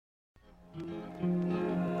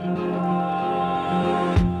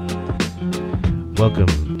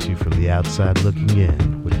Welcome to From the Outside Looking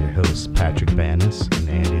In with your hosts Patrick Banis and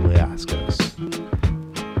Andy Liascos.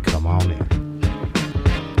 Come on in.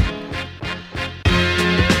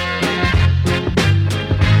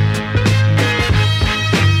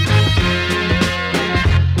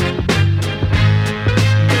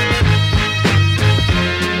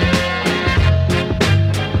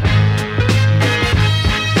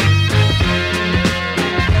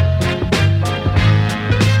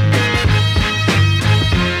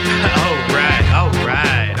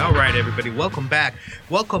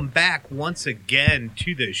 Welcome back once again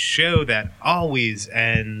to the show that always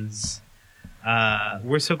ends.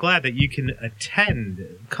 We're so glad that you can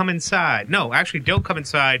attend. Come inside. No, actually, don't come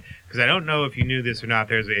inside, because I don't know if you knew this or not.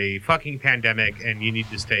 There's a fucking pandemic, and you need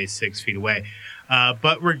to stay 6 feet away.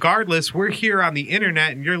 But regardless, we're here on the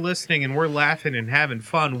internet, and you're listening, and we're laughing and having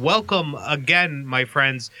fun. Welcome again, my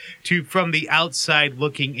friends, to From the Outside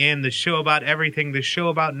Looking In, the show about everything, the show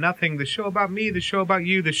about nothing, the show about me, the show about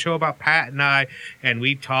you, the show about Pat and I, and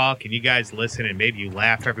we talk, and you guys listen, and maybe you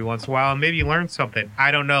laugh every once in a while, and maybe you learn something.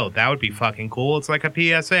 I don't know. That would be fucking cool. It's like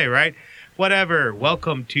a PSA, right? Whatever.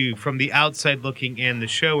 Welcome to From the Outside Looking In, the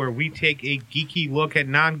show where we take a geeky look at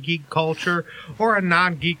non-geek culture or a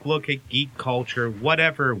non-geek look at geek culture.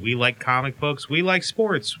 Whatever. We like comic books. We like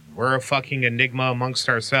sports. We're a fucking enigma amongst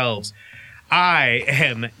ourselves. I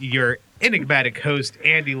am your enigmatic host,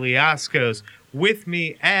 Andy Liascos. With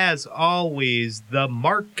me, as always, the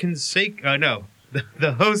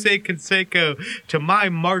the Jose Canseco to my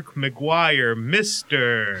Mark McGuire,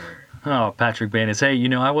 Mr. Oh, Patrick Banis. Hey, you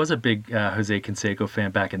know, I was a big Jose Canseco fan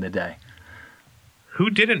back in the day. Who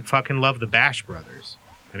didn't fucking love the Bash Brothers?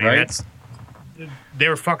 I mean, right? They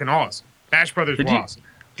were fucking awesome. Bash Brothers were awesome.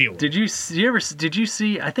 Deal with it. Did you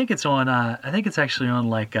see, I think it's on, I think it's actually on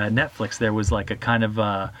like Netflix. There was like a kind of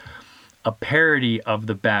a parody of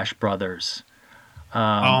the Bash Brothers.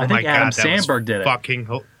 I think Adam Sandberg did it.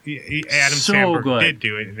 Adam so Sandberg good. did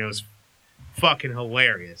do it, and it was fucking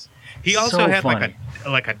hilarious. He also had funny.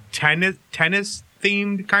 like a tennis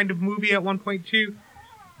themed kind of movie at one point too.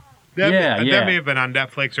 That may have been on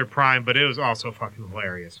Netflix or Prime, but it was also fucking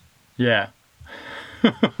hilarious. Yeah.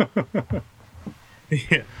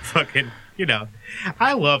 Yeah, fucking, you know,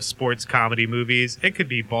 I love sports comedy movies. It could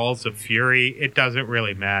be Balls of Fury. It doesn't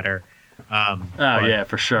really matter. Yeah,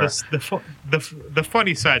 for sure. The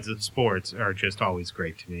funny sides of sports are just always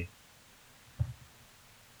great to me.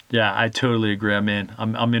 Yeah, I totally agree. I'm in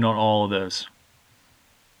on all of those.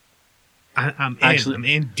 I'm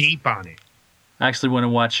in deep on it. I actually want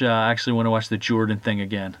to watch the Jordan thing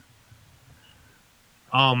again.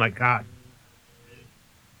 Oh my god.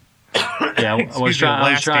 Yeah, I was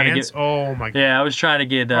trying to get. Oh my god. Yeah, I was trying to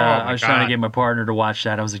get. Trying to get my partner to watch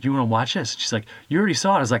that. I was like, "You want to watch this?" She's like, "You already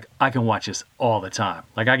saw it." I was like, "I can watch this all the time.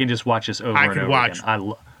 Like, I can just watch this over and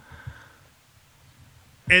over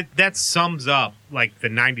again." That sums up like the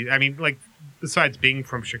 90s. I mean, like, besides being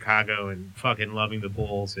from Chicago and fucking loving the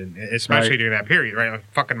Bulls, and especially during that period, right? Like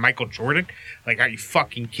fucking Michael Jordan. Like, are you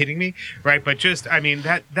fucking kidding me? Right? But just, I mean,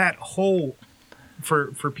 that whole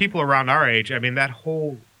for people around our age, I mean, that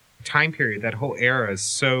whole time period, that whole era is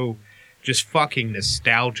so just fucking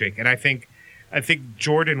nostalgic. And I think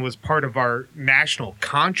Jordan was part of our national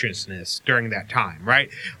consciousness during that time, right?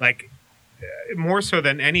 Like, more so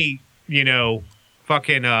than any, you know,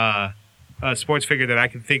 fucking sports figure that I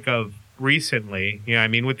can think of recently. You know, I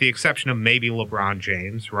mean, with the exception of maybe LeBron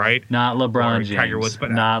James, right? Not LeBron James. Tiger Woods,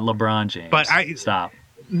 not LeBron James. But stop.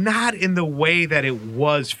 Not in the way that it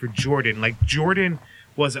was for Jordan. Like, Jordan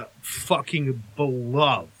was a fucking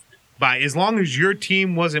beloved by, as long as your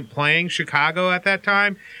team wasn't playing Chicago at that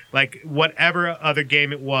time, like, whatever other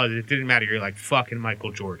game it was, it didn't matter. You're like, fucking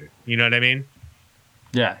Michael Jordan. You know what I mean?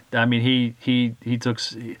 Yeah, I mean, he's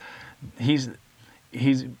an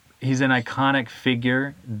iconic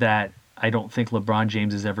figure that I don't think LeBron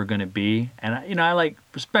James is ever going to be. And, you know, I like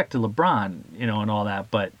respect to LeBron, you know, and all that,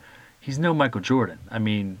 but he's no Michael Jordan. I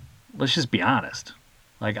mean, let's just be honest.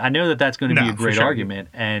 Like, I know that that's going to be a great argument,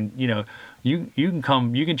 and, you know, you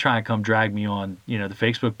can try and come drag me on, you know, the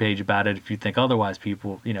Facebook page about it if you think otherwise,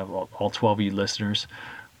 people, you know, all 12 of you listeners,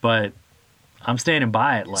 but I'm standing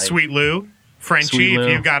by it. Like, Sweet Lou, Frenchie,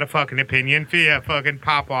 if you've got a fucking opinion, fucking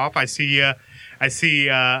pop off. I love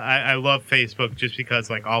Facebook just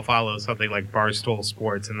because, like, I'll follow something like Barstool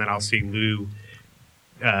Sports, and then I'll see Lou,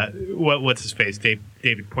 what's his face,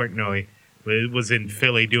 David Portnoy was in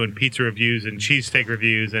Philly doing pizza reviews and cheesesteak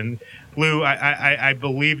reviews, and Lou, I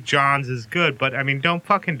believe John's is good, but I mean, don't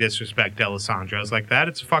fucking disrespect D'Alessandro's like that.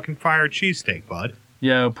 It's a fucking fire cheesesteak, bud.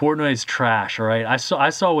 Yeah, Portnoy's trash. All right, I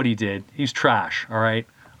saw what he did. He's trash. All right,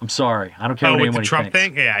 I'm sorry. I don't care what anyone with the Trump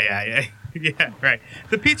thinks. thing. Yeah. Yeah, right.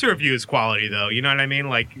 The pizza review is quality, though. You know what I mean?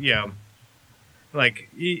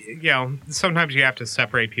 Sometimes you have to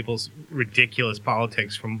separate people's ridiculous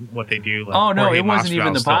politics from what they do. Like, Oh no, Jorge it wasn't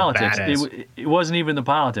even the Masvidal's still politics. badass. It wasn't even the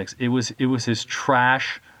politics. It was his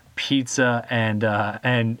trash pizza and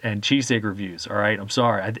cheesesteak reviews. All right, I'm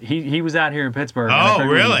sorry. He was out here in Pittsburgh. And I Oh, tell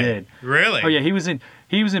you what really? He did. Really? Oh yeah, he was in What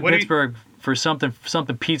do you- Pittsburgh for something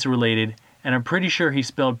pizza related, and I'm pretty sure he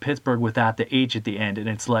spelled Pittsburgh without the H at the end. And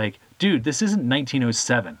it's like, dude, this isn't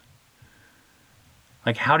 1907.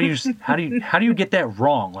 Like, how do you get that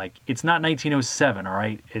wrong? Like, it's not 1907, all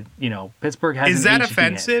right? Pittsburgh has. Is an that H at the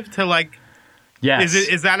end. offensive to like? Yes.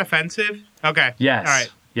 Is that offensive? Okay. Yes. All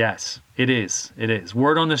right. Yes, it is. It is.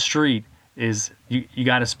 Word on the street is you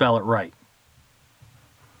got to spell it right.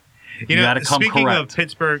 You know, got to come speaking correct. of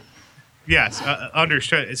Pittsburgh, yes,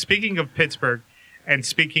 understood. Speaking of Pittsburgh, and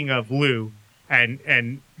speaking of Lou,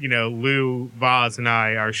 and Lou Vaz and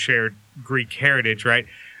I are shared Greek heritage, right?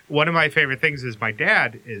 One of my favorite things is my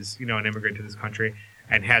dad is an immigrant to this country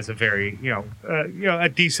and has a very a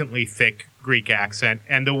decently thick Greek accent,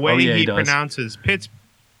 and the way he he does. pronounces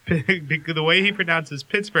the way he pronounces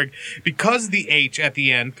Pittsburgh, because the H at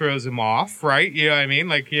the end throws him off, right? You know what I mean?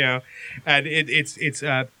 Like, and it's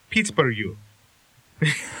Pittsburgh.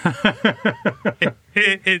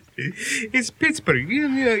 It's Pittsburgh.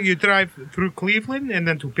 You drive through Cleveland and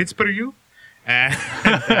then to Pittsburgh. And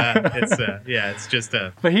it's just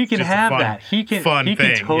a. But he can just a have fun- that. He can fun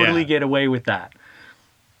thing, totally yeah. get away with that.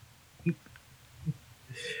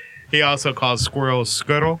 He also calls squirrels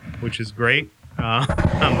squirrel, which is great. And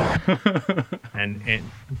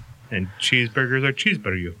cheeseburgers are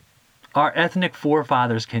cheeseburger. Our ethnic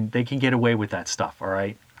forefathers can get away with that stuff, all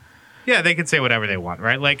right? Yeah, they can say whatever they want,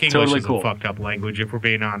 right? Like English Totally is cool. a fucked up language, if we're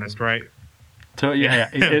being honest, right?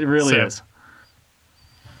 It really So- is.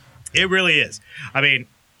 It really is. I mean,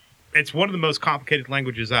 it's one of the most complicated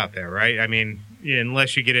languages out there, right? I mean,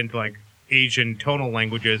 unless you get into like Asian tonal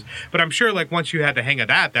languages. But I'm sure like once you had the hang of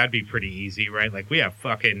that, that'd be pretty easy, right? Like we have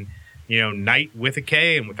fucking, night with a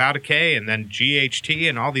K and without a K, and then GHT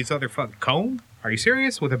and all these other fucking cone. Are you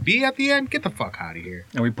serious? With a B at the end? Get the fuck out of here.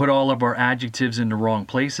 And we put all of our adjectives in the wrong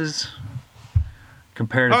places,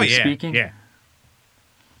 comparatively speaking. Yeah.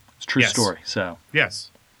 It's a true Yes. story. So Yes.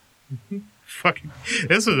 Fucking.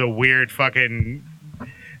 This is a weird fucking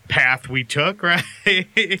path we took, right?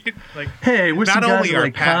 Like, hey, we're some not guys only who our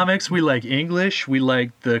like comics. We like English. We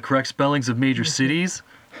like the correct spellings of major cities.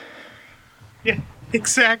 yeah,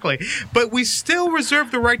 exactly. But we still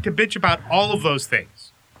reserve the right to bitch about all of those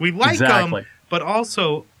things. We like Exactly. them, but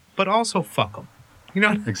also fuck them. You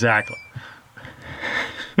know, Exactly.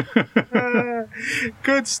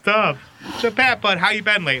 good stuff. So, Pat, bud, how you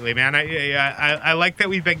been lately, man? I like that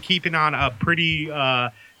we've been keeping on a pretty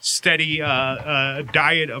steady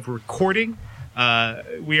diet of recording.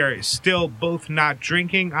 We are still both not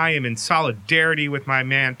drinking. I am in solidarity with my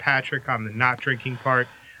man Patrick on the not drinking part.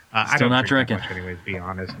 I Still don't not drink that drinking. much anyways, to be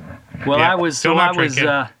honest. Well, Yeah, I was still not drinking.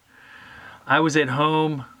 I was at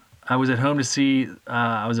home. I was at home to see.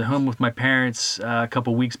 I was at home with my parents a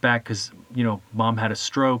couple weeks back because mom had a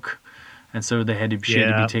stroke, and so she had to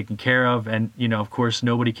Yeah. be taken care of. And of course,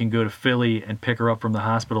 nobody can go to Philly and pick her up from the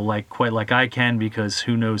hospital quite like I can, because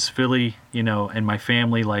who knows Philly, and my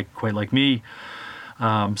family quite like me.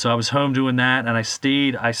 So I was home doing that, and I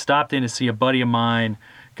stopped in to see a buddy of mine,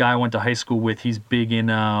 guy I went to high school with. He's big in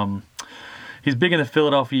the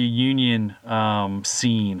Philadelphia Union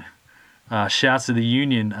scene. Shouts to the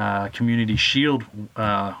Union Community Shield,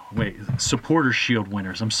 Supporter Shield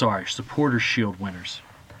winners. I'm sorry, Supporter Shield winners.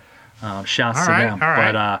 Shouts All to right, them. all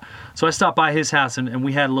right. But so I stopped by his house and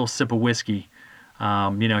we had a little sip of whiskey. He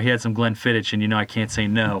had some Glenfiddich, and I can't say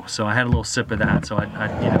no. So I had a little sip of that. So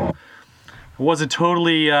I wasn't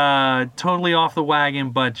totally off the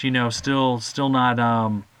wagon, but still not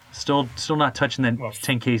touching that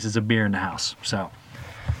 10 cases of beer in the house. So.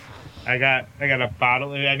 I got a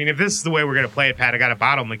bottle. I mean, if this is the way we're gonna play it, Pat, I got a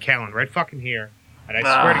bottle of Macallan right fucking here, and I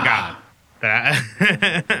swear to God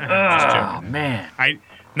that Oh man.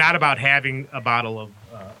 not about having a bottle of.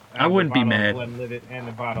 I wouldn't be mad. Glenlivet and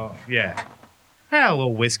a bottle, yeah, a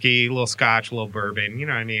little whiskey, a little scotch, a little bourbon. You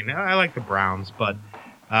know what I mean? I like the browns, but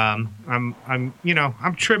I'm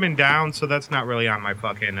trimming down, so that's not really on my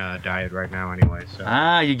fucking diet right now, anyway. So.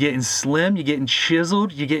 You're getting slim. You're getting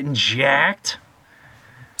chiseled. You're getting jacked.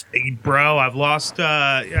 Bro, I've lost,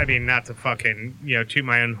 not to fucking, toot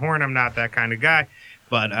my own horn. I'm not that kind of guy.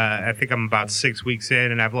 But I think I'm about 6 weeks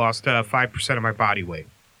in, and I've lost 5% of my body weight.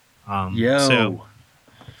 So,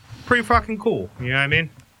 pretty fucking cool. You know what I mean?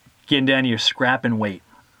 Getting down to your scrapping weight.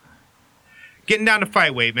 getting down to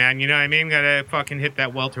fight weight, man. You know what I mean? Gotta fucking hit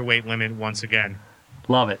that welterweight limit once again.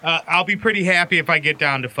 Love it. I'll be pretty happy if I get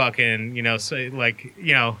down to fucking, you know, say like,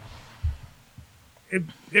 you know,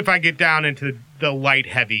 if I get down into the light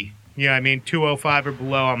heavy, you know what I mean? 205 or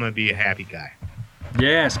below, I'm going to be a happy guy.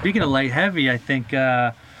 Yeah, speaking of light heavy, I think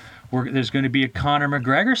there's going to be a Conor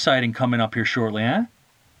McGregor sighting coming up here shortly, huh?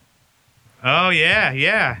 Oh,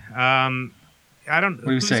 yeah. I don't What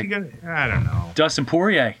do you say? I don't know. Dustin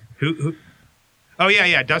Poirier. Who? Oh,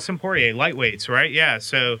 yeah. Dustin Poirier, lightweights, right? Yeah,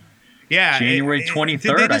 so, yeah. January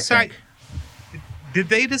 23rd, I think. Did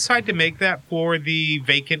they decide to make that for the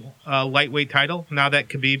vacant lightweight title now that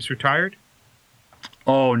Khabib's retired?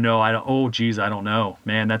 Oh, no, I don't. Oh, geez, I don't know.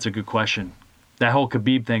 Man, that's a good question. That whole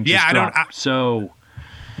Khabib thing just dropped.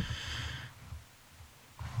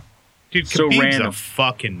 Dude, so Khabib's random. a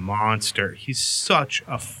fucking monster. He's such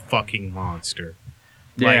a fucking monster.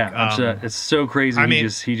 Yeah, it's so crazy. I mean,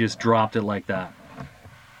 he just dropped it like that.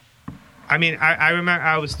 I mean, I remember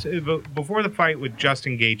I was before the fight with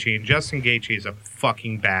Justin Gaethje, and Justin Gaethje is a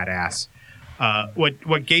fucking badass. What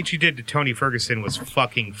Gaethje did to Tony Ferguson was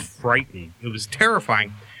fucking frightening. It was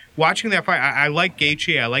terrifying. Watching that fight, I like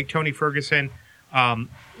Gaethje, I like Tony Ferguson.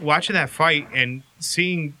 Watching that fight and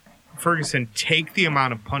seeing Ferguson take the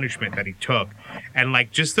amount of punishment that he took, and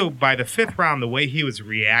like just by the fifth round, the way he was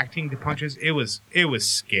reacting to punches, it was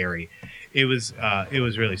scary. It was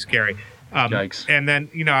really scary. Yikes. And then,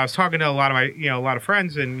 you know, I was talking to a lot of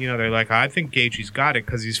friends, and, you know, they're like, I think Gaethje's got it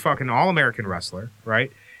because he's fucking all-American wrestler,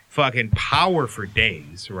 right? Fucking power for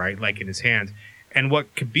days, right? Like in his hands. And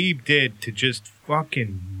what Khabib did to just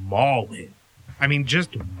fucking maul him. I mean,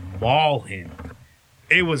 just maul him.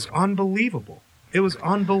 It was unbelievable. You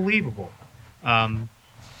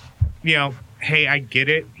know, hey, I get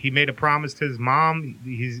it. He made a promise to his mom.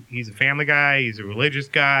 He's a family guy. He's a religious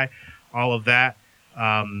guy. All of that.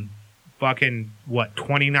 Fucking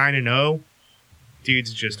 29-0,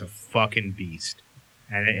 dude's just a fucking beast.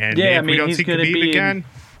 And yeah, if we don't see Khabib again,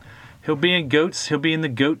 he'll be in goats. He'll be in the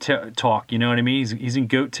goat talk. You know what I mean? He's in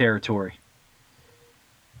goat territory.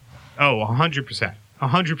 Oh, 100%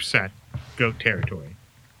 goat territory.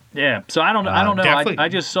 Yeah. So I don't know. Definitely. I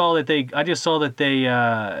just saw that they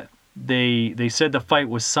said the fight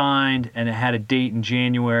was signed and it had a date in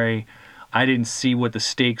January. I didn't see what the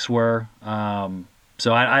stakes were.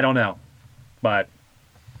 So I don't know. But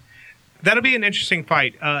that'll be an interesting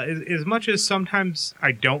fight. As much as sometimes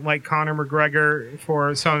I don't like Conor McGregor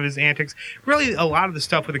for some of his antics, really a lot of the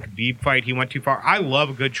stuff with the Khabib fight, he went too far. I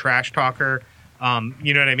love a good trash talker.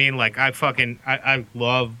 You know what I mean? Like I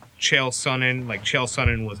love Chael Sonnen. Like Chael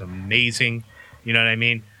Sonnen was amazing. You know what I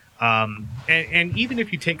mean? And even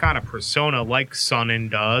if you take on a persona like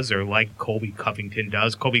Sonnen does, or like Colby Covington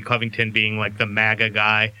does, Colby Covington being like the MAGA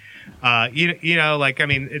guy. You know, like, I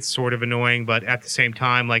mean, it's sort of annoying, but at the same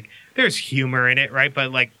time, like, there's humor in it, right?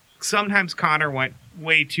 But, like, sometimes Conor went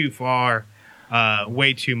way too far,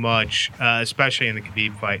 way too much, especially in the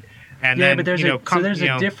Khabib fight. And yeah, then, but there's there's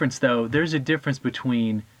a difference, though. There's a difference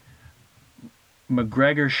between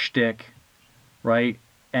McGregor's shtick, right,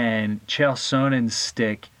 and Chael Sonnen's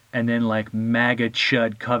stick, and then, like, MAGA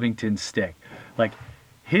Chud Covington's stick. Like,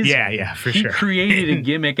 for sure. He created a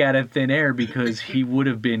gimmick out of thin air because he would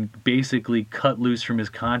have been basically cut loose from his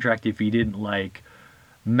contract if he didn't, like,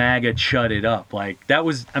 MAGA chud it up. Like, that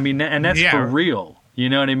was, I mean, and that's for real. You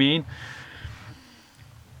know what I mean?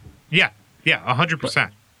 Yeah,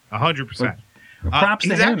 100%. 100%. Props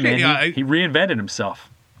to him, man. He reinvented himself.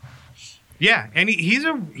 Yeah, and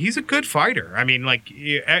he's a good fighter. I mean, like,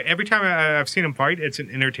 every time I've seen him fight, it's an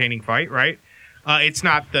entertaining fight, right? It's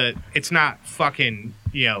not fucking,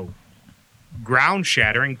 you know, ground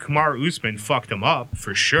shattering. Kamaru Usman fucked him up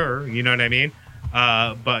for sure. You know what I mean?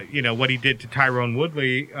 But you know what he did to Tyrone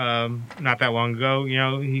Woodley not that long ago. You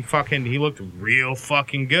know, he looked real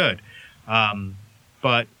fucking good.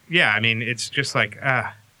 But yeah, I mean, it's just like you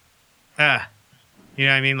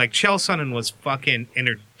know what I mean? Like Chael Sonnen was fucking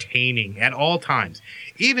entertaining at all times,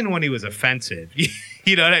 even when he was offensive.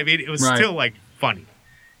 You know what I mean? It was still like funny.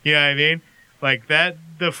 You know what I mean? Like that,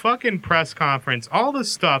 the fucking press conference, all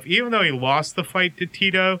this stuff, even though he lost the fight to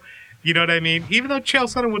Tito, you know what I mean? Even though Chael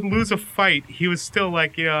Sonnen would lose a fight, he was still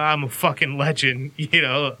like, you know, I'm a fucking legend, you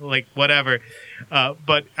know, like whatever.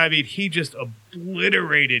 But, I mean, he just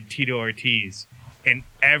obliterated Tito Ortiz in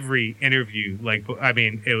every interview. Like, I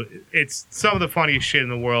mean, it's some of the funniest shit in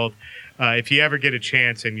the world. If you ever get a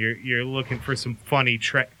chance and you're looking for some funny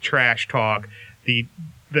trash talk, the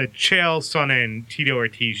Chael Sonnen and Tito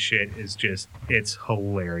Ortiz shit is just, it's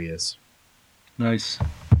hilarious. Nice.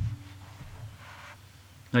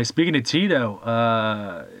 Speaking of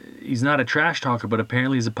Tito, he's not a trash talker, but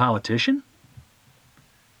apparently he's a politician.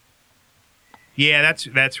 Yeah,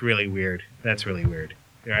 that's really weird. That's really weird,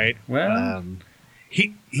 right? Well,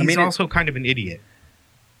 he's also kind of an idiot.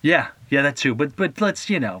 Yeah, that too. But let's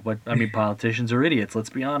politicians are idiots. Let's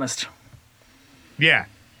be honest. Yeah.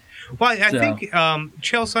 Well, I think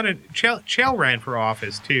Chael ran for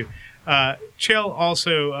office too. Chael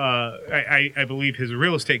also, I believe, his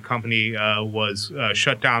real estate company was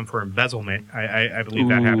shut down for embezzlement. I believe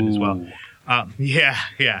that happened as well. Yeah.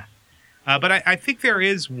 But I think there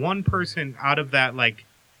is one person out of that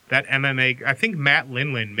MMA. I think Matt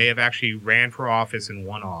Lindland may have actually ran for office and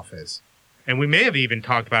won office. And we may have even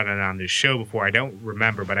talked about it on this show before. I don't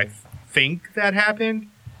remember, but I think that happened.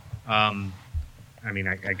 I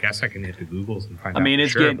guess I can hit the Googles and find out.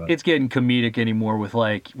 It's getting comedic anymore with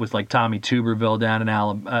Tommy Tuberville down in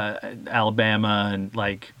Alabama, and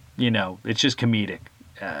it's just comedic.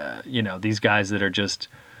 These guys that are just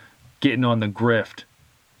getting on the grift.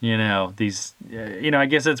 I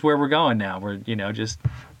guess that's where we're going now. We're just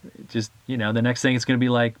the next thing it's going to be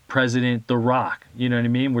like President The Rock. You know what I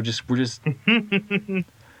mean? We're just it's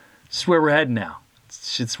where we're heading now.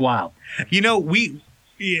 It's wild. Speaking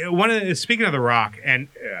of The Rock, and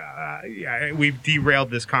we've derailed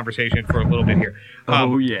this conversation for a little bit here.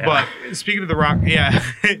 But speaking of The Rock,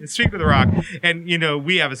 and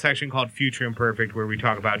we have a section called Future Imperfect where we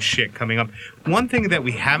talk about shit coming up. One thing that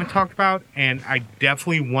we haven't talked about, and I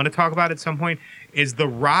definitely want to talk about at some point, is The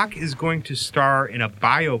Rock is going to star in a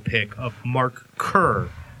biopic of Mark Kerr,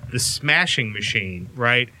 the Smashing Machine,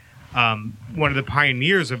 right? One of the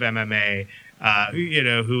pioneers of MMA.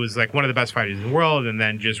 Who was like one of the best fighters in the world, and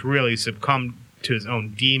then just really succumbed to his own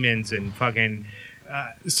demons and fucking.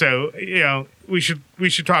 We should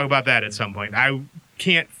talk about that at some point. I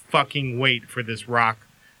can't fucking wait for this Mark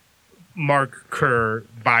Kerr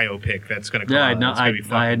biopic that's going to come out.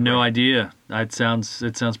 I had no idea. It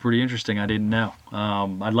sounds pretty interesting. I didn't know.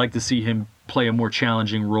 I'd like to see him play a more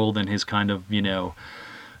challenging role than his kind of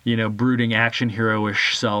brooding action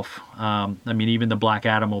hero-ish self. Even the Black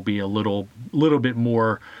Adam will be a little bit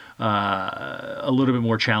more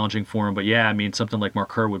challenging for him. But yeah, something like Mark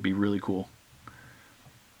Kerr would be really cool.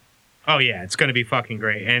 Oh yeah, it's going to be fucking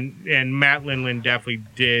great. And Matt Lindland definitely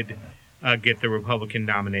did get the Republican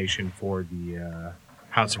nomination for the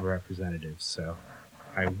House of Representatives. So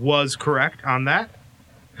I was correct on that.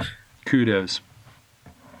 Kudos.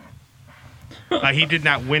 He did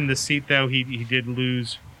not win the seat though. He did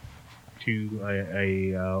lose to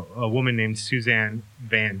a woman named Suzanne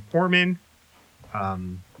Van Orman.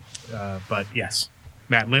 But yes,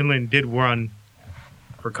 Matt Lindland did run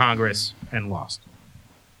for Congress and lost.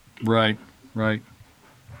 Right.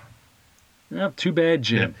 Yeah, too bad,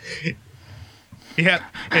 Jim. Yeah,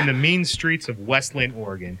 in the mean streets of Westland,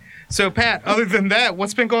 Oregon. So, Pat, other than that,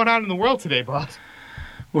 what's been going on in the world today, boss?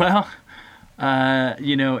 Well,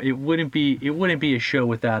 it wouldn't be a show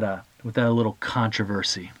without a little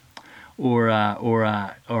controversy. Or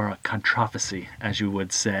a controversy, as you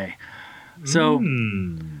would say. So,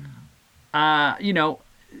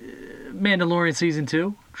 Mandalorian season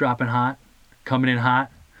 2 dropping hot, coming in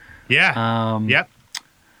hot. Yeah. Yep.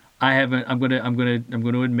 I haven't. I'm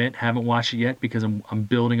gonna admit, haven't watched it yet because I'm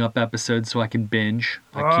building up episodes so I can binge.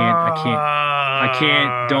 I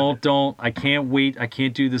can't wait. I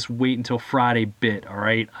can't do this wait until Friday bit. All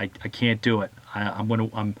right. I can't do it.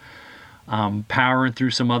 I'm powering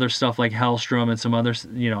through some other stuff like Hellstrom and some other,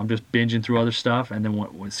 I'm just binging through other stuff, and then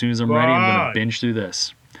as soon as I'm ready, I'm gonna binge through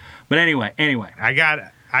this. But anyway, I got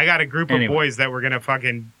a group of boys that we're gonna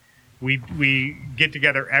fucking we get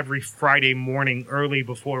together every Friday morning early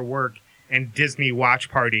before work and Disney watch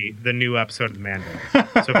party the new episode of Mando.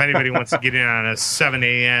 So if anybody wants to get in on a 7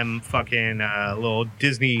 a.m. fucking little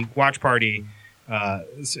Disney watch party,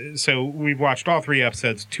 so we've watched all 3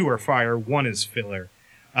 episodes. 2 are fire, 1 is filler.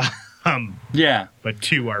 But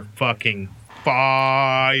 2 are fucking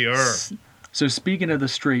fire. So speaking of the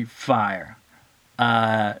straight fire,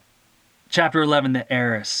 Chapter 11, The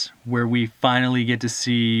Heiress, where we finally get to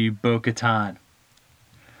see Bo-Katan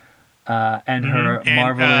and her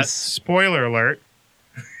marvelous... spoiler alert.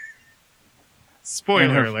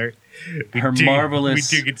 Alert. Marvelous...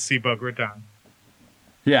 We do get to see Bo-Katan.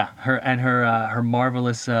 Yeah, her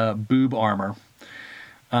marvelous boob armor.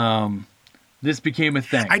 This became a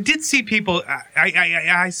thing. I did see people.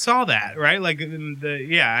 I saw that, right?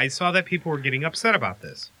 I saw that people were getting upset about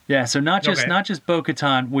this. Yeah, so not just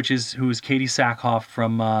Bo-Katan, who is Katie Sackhoff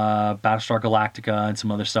from Battlestar Galactica and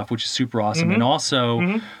some other stuff, which is super awesome, and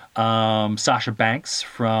also Sasha Banks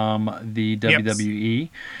from the WWE.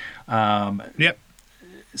 Yep.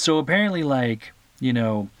 So apparently,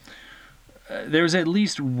 there's at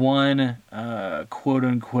least one quote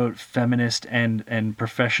unquote feminist and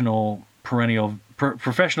professional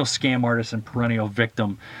professional scam artist and perennial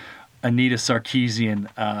victim, Anita Sarkeesian,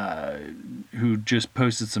 who just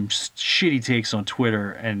posted some shitty takes on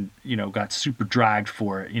Twitter and, got super dragged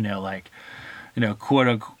for it, quote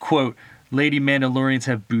unquote, Lady Mandalorians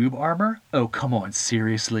have boob armor? Oh, come on,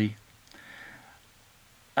 seriously?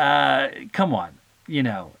 Come on,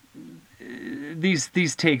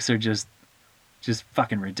 these takes are just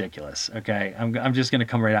fucking ridiculous. Okay, I'm just gonna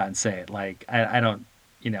come right out and say it. Like I don't,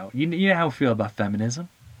 you know how we feel about feminism.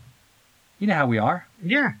 You know how we are.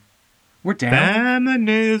 Yeah, we're down.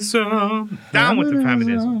 Feminism. Down with the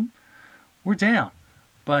feminism. We're down,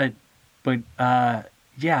 but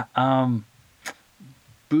yeah.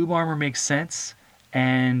 Boob armor makes sense,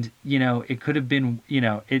 and it could have been.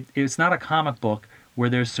 It's not a comic book where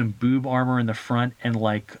there's some boob armor in the front and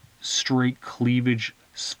like straight cleavage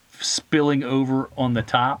spilling over on the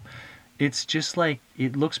top. It's just like,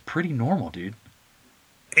 it looks pretty normal, dude.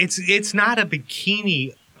 It's not a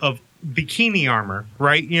bikini armor,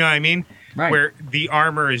 right? You know what I mean? Right. Where the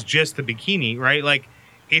armor is just the bikini, right? Like,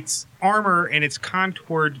 it's armor and it's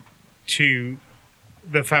contoured to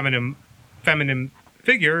the feminine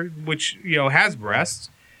figure, which has breasts.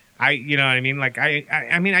 You know what I mean? Like,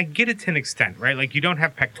 I mean, I get it to an extent, right? Like, you don't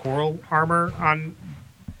have pectoral armor on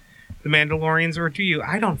the Mandalorians, or do you?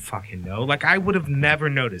 I don't fucking know. Like, I would have never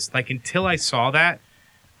noticed. Like, until I saw that,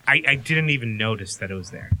 I didn't even notice that it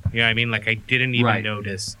was there. You know what I mean? Like, I didn't even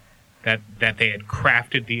notice that they had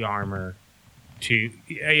crafted the armor to,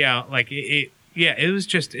 it was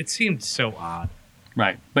just, it seemed so odd.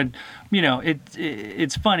 Right. But,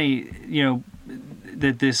 it's funny,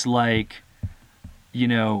 that this, like,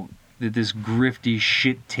 that this grifty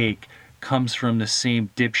shit take comes from the same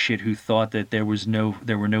dipshit who thought that there were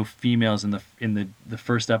no females in the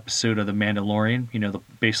first episode of The Mandalorian,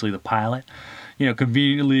 basically the pilot,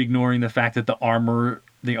 conveniently ignoring the fact that the armor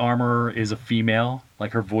is a female,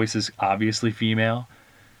 like her voice is obviously female.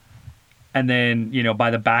 And then, by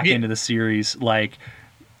the back end of the series, like,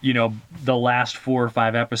 the last 4 or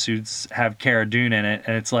 5 episodes have Cara Dune in it,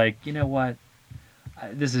 and it's like, you know what?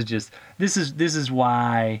 This is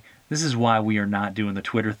why we are not doing the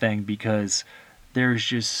Twitter thing, because there's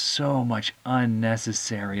just so much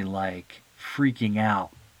unnecessary, like, freaking out.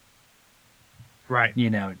 Right.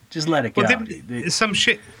 Just let it go. Some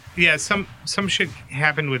shit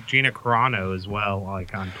happened with Gina Carano as well,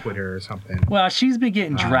 like on Twitter or something. Well, she's been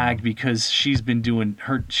getting dragged because she's been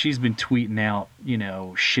tweeting out,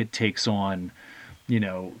 shit takes on,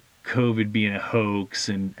 COVID being a hoax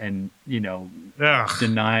and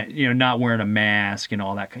deny, not wearing a mask and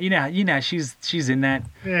all that. She's in that.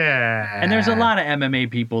 Yeah. And there's a lot of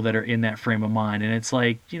MMA people that are in that frame of mind, and it's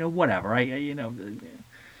like, whatever.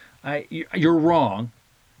 You're wrong.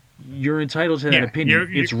 You're entitled to that opinion.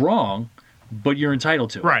 It's wrong, but you're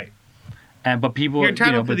entitled to it. Right. But people, you're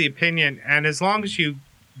entitled to the opinion, and as long as you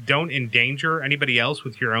don't endanger anybody else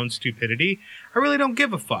with your own stupidity, I really don't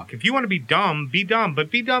give a fuck. If you want to be dumb, but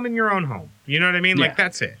be dumb in your own home. You know what I mean? Yeah. Like,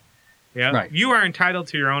 that's it. Yeah. Right. You are entitled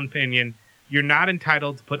to your own opinion. You're not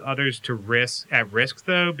entitled to put others at risk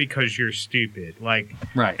though, because you're stupid. Like,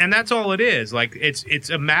 right. And that's all it is. Like, it's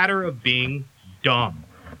a matter of being dumb,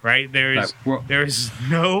 right? There's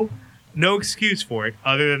no excuse for it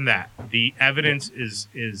other than that. The evidence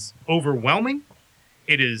is overwhelming.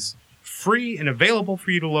 It is free and available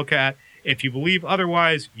for you to look at. If you believe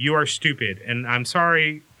otherwise, you are stupid. And I'm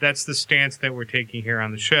sorry, that's the stance that we're taking here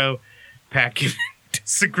on the show. Pat can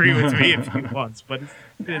disagree with me if he wants, but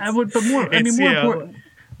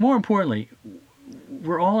more importantly,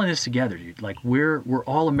 we're all in this together, dude. Like, we're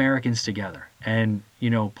all Americans together, and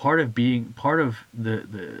part of being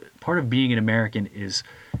an American is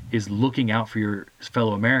looking out for your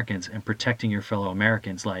fellow Americans and protecting your fellow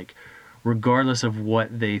Americans, like, regardless of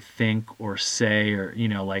what they think or say, or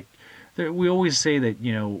we always say that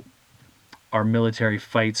our military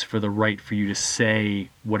fights for the right for you to say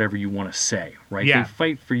whatever you want to say, right? Yeah. They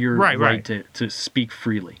fight for your right. To speak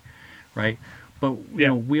freely, right? But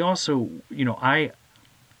we also,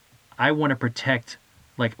 I want to protect,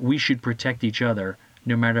 like, we should protect each other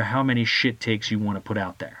no matter how many shit takes you want to put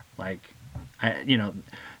out there, like, no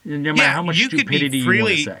matter how much stupidity you want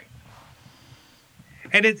to say.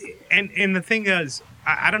 And the thing is,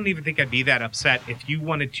 I don't even think I'd be that upset if you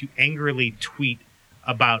wanted to angrily tweet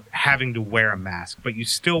about having to wear a mask, but you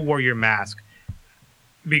still wore your mask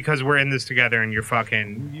because we're in this together and you're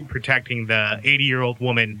fucking protecting the 80-year-old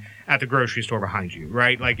woman at the grocery store behind you,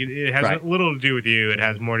 right? Like, it has little to do with you. It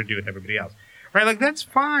has more to do with everybody else, right? Like, that's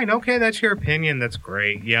fine. Okay, that's your opinion. That's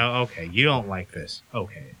great. Yeah, okay, you don't like this.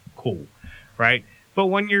 Okay, cool, right? But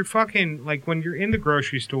when you're fucking, like, when you're in the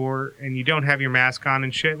grocery store and you don't have your mask on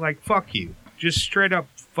and shit, like, fuck you. Just straight up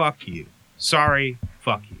fuck you. Sorry,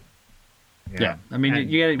 fuck you. Yeah, I mean,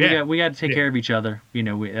 we got to take care of each other. You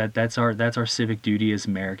know, that's our civic duty as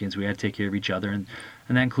Americans. We got to take care of each other, and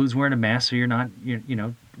that includes wearing a mask so you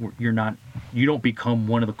don't become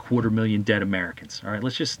one of the 250,000 dead Americans. All right,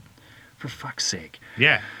 let's just, for fuck's sake.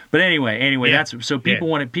 Yeah. But anyway, that's so people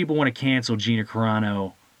want to cancel Gina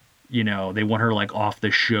Carano. You know, they want her like off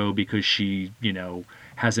the show because she, you know,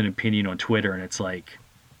 has an opinion on Twitter, and it's like,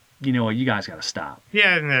 you know what, you guys got to stop.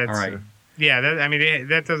 Yeah, and that's all right.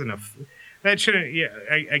 That doesn't. That shouldn't. Yeah,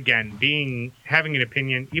 again, having an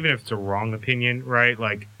opinion, even if it's a wrong opinion, right?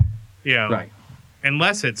 Like, you know, right.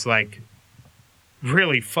 Unless it's like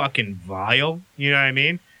really fucking vile, you know what I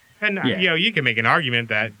mean? And you know, you can make an argument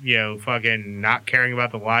that, you know, fucking not caring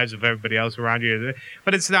about the lives of everybody else around you,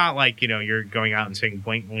 but it's not like, you know, you're going out and saying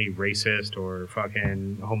blatantly racist or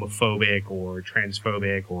fucking homophobic or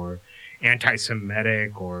transphobic or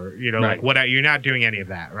anti-Semitic or, you know, like what. You're not doing any of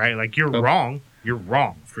that, right? Like you're wrong. You're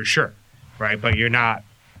wrong for sure. Right, but you're not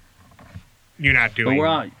doing.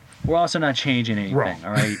 But we're also not changing anything. Wrong. All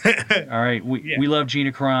right, all right. We love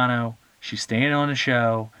Gina Carano. She's staying on the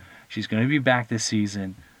show. She's going to be back this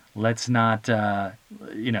season. Let's not,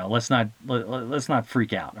 let's not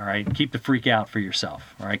freak out. All right, keep the freak out for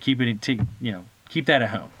yourself. All right, keep that at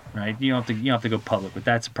home. Right, you don't have to go public. But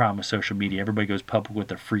that's the problem with social media. Everybody goes public with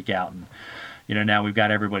their freak out, and you know now we've got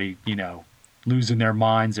everybody losing their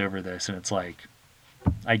minds over this, and it's like,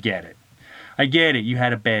 I get it. You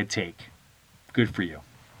had a bad take. Good for you.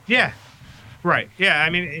 Yeah. Right. Yeah.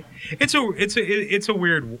 I mean, it's a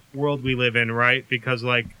weird world we live in, right? Because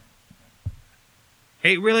like,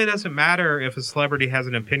 it really doesn't matter if a celebrity has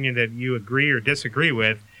an opinion that you agree or disagree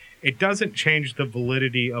with. It doesn't change the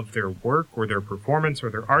validity of their work or their performance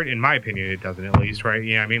or their art. In my opinion, it doesn't, at least, right?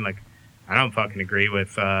 You know what I mean? Like, I don't fucking agree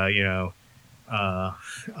with, a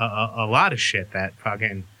lot of shit that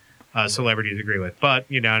fucking celebrities agree with. But,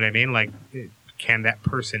 you know what I mean? Like, can that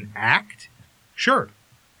person act? Sure.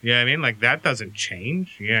 You know what I mean? Like, that doesn't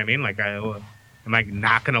change. You know what I mean? Like, am I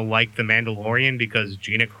not going to like The Mandalorian because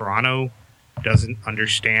Gina Carano doesn't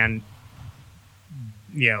understand,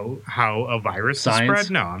 how a virus is spread?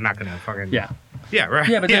 No, I'm not going to fucking... Yeah. Yeah, right.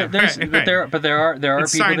 Yeah, but there are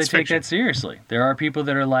It's people that take fiction. that seriously. There are people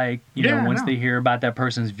that are like, once they hear about that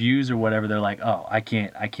person's views or whatever, they're like, oh, I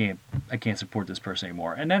can't support this person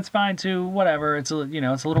anymore, and that's fine too. Whatever. It's a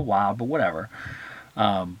it's a little wild, but whatever.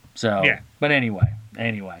 But anyway,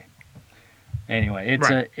 it's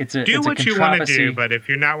right. Do what you want to do, but if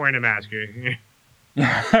you're not wearing a mask, you're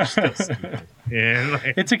still stupid. Yeah,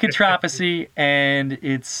 it's a controversy, and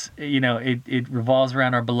it's it revolves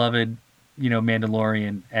around our beloved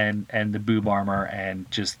Mandalorian and the boob armor, and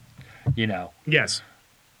just yes,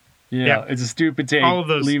 it's a stupid take. All of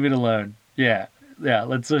those. Leave it alone. Yeah.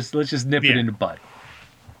 Let's just nip it in the bud.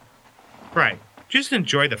 Right. Just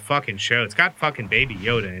enjoy the fucking show. It's got fucking Baby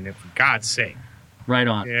Yoda in it, for God's sake. Right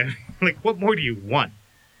on. Yeah. Like, what more do you want?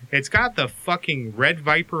 It's got the fucking Red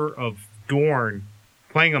Viper of Dorne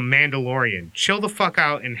playing a Mandalorian. Chill the fuck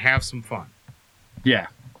out and have some fun. Yeah.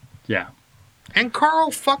 And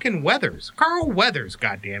Carl fucking Weathers. Carl Weathers,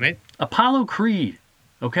 goddammit. Apollo Creed.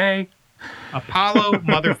 Okay? Apollo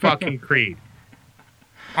motherfucking Creed.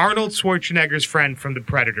 Arnold Schwarzenegger's friend from The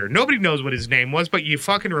Predator. Nobody knows what his name was, but you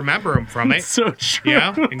fucking remember him from it. It's so true.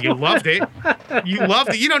 Yeah, and you loved it. You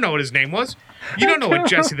loved it. You don't know what his name was. You don't know what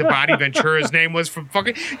Jesse the Body Ventura's name was from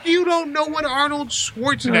fucking... You don't know what Arnold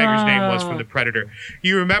Schwarzenegger's name was from The Predator.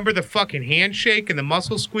 You remember the fucking handshake and the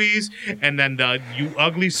muscle squeeze, and then the you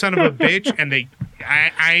ugly son of a bitch, and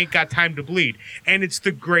I ain't got time to bleed. And it's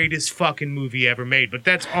the greatest fucking movie ever made, but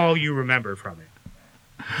that's all you remember from it.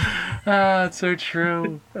 It's so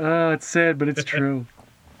true. It's sad, but it's true.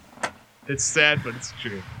 It's sad, but it's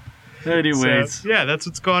true. Anyways, so, yeah, that's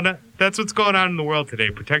what's going on. That's what's going on in the world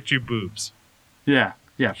today. Protect your boobs. Yeah,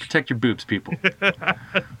 protect your boobs, people.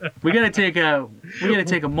 we gotta take a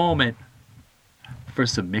moment for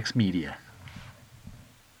some mixed media.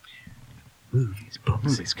 Movies,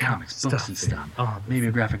 comics, books, and stuff. Maybe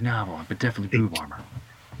a graphic novel, but definitely boob armor.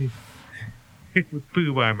 With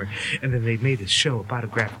boob armor, and then they made a show about a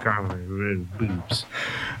graphic armor with boobs.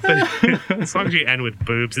 But as long as you end with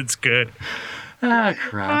boobs, it's good.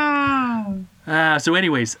 Crap. So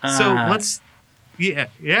anyways, so let's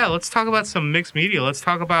talk about some mixed media. Let's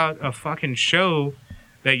talk about a fucking show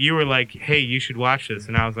that you were like, hey, you should watch this,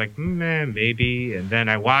 and I was like, maybe, and then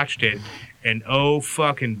I watched it, and oh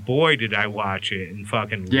fucking boy did I watch it and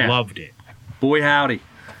fucking loved it. Boy howdy.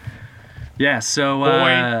 Yeah. So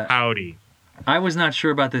boy howdy. I was not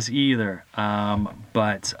sure about this either,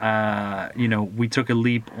 but we took a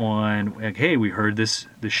leap on like, hey, we heard this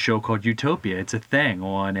show called Utopia. It's a thing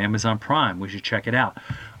on Amazon Prime. We should check it out.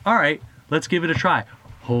 All right, let's give it a try.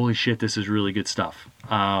 Holy shit, this is really good stuff.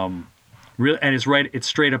 And it's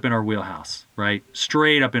straight up in our wheelhouse, right?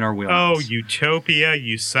 Straight up in our wheelhouse. Oh, Utopia,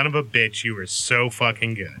 you son of a bitch! You were so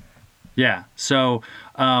fucking good. Yeah. So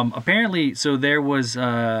apparently, there was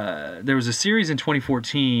a series in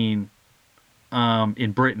 2014.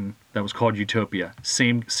 In Britain that was called Utopia.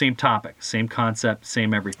 Same topic, same concept,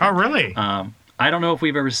 same everything. Oh, really? I don't know if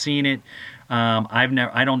we've ever seen it. I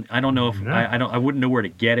don't know if I wouldn't know where to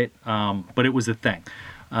get it. But it was a thing.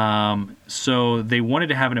 So they wanted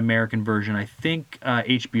to have an American version. I think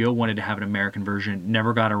HBO wanted to have an American version.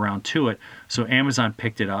 Never got around to it. So Amazon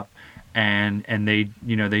picked it up, and they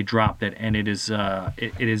dropped it. And it is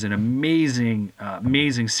an amazing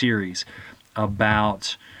series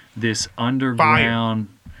about this underground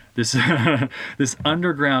this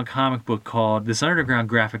underground comic book this underground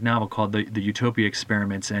graphic novel called the Utopia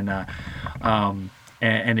Experiments, and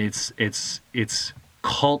it's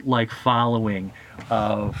cult-like following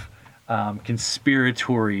of conspirators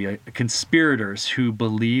who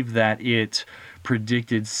believe that it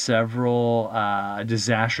predicted several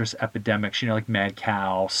disastrous epidemics, like mad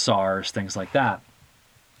cow, SARS, things like that.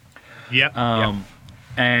 Yep.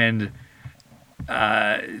 And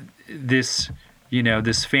this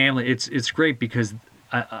family, it's great because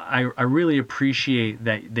I really appreciate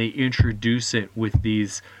that they introduce it with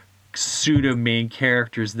these pseudo main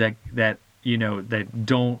characters that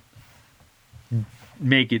don't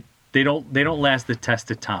make it, they don't last the test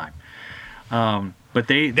of time. But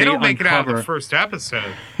they don't make it out of uncover the first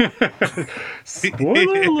episode.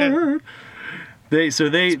 Spoiler alert.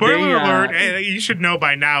 Spoiler alert. You should know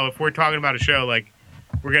by now if we're talking about a show like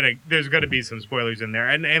there's gonna be some spoilers in there.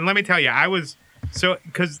 And let me tell you,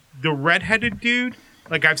 because the redheaded dude,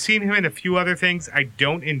 like I've seen him in a few other things. I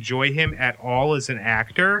don't enjoy him at all as an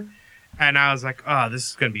actor. And I was like, oh,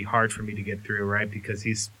 this is gonna be hard for me to get through, right? Because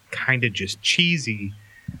he's kind of just cheesy.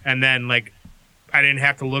 And then like I didn't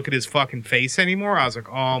have to look at his fucking face anymore. I was like,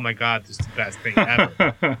 oh my God, this is the best thing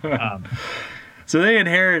ever. So he and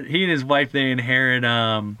his wife, they inherit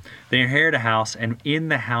a house, and in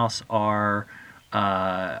the house are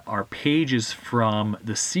pages from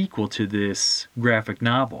the sequel to this graphic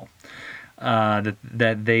novel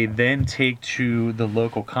that they then take to the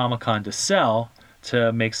local Comic-Con to sell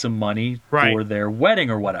to make some money for their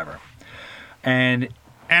wedding or whatever. And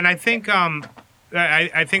I think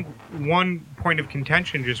I think one point of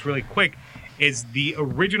contention, just really quick, is the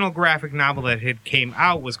original graphic novel that had came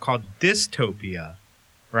out was called Dystopia,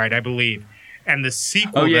 right? I believe. And the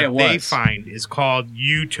sequel they find is called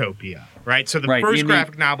Utopia, right? So the first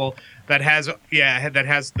graphic novel that has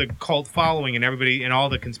the cult following and everybody and all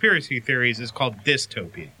the conspiracy theories is called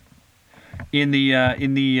Dystopia. In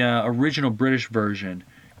the original British version,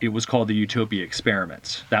 it was called the Utopia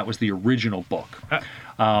Experiments. That was the original book.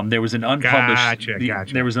 There was an unpublished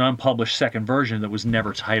there was an unpublished second version that was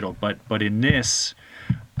never titled, but in this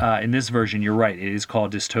version, you're right, it is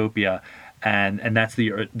called Dystopia, and that's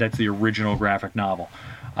the original graphic novel.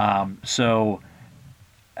 There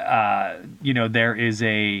is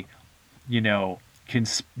a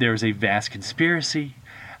there's a vast conspiracy,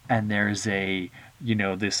 and there's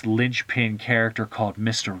this linchpin character called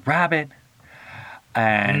Mr. Rabbit,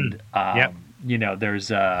 and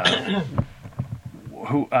there's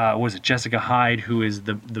who was it, Jessica Hyde, who is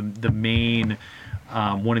the main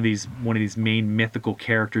one of these main mythical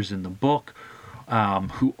characters in the book,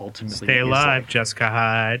 who ultimately stay alive, Jessica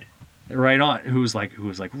Hyde. Right on. Who was like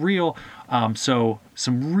real. So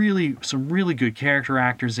some really good character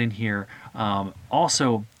actors in here.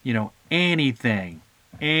 Also, anything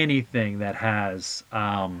that has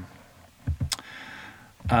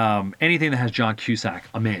John Cusack,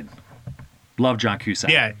 I'm in. Love John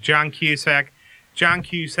Cusack. Yeah, John Cusack,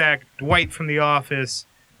 Dwight from The Office,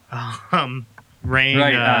 Rainn.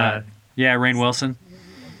 Right. Rainn Wilson.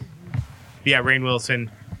 Yeah, Rainn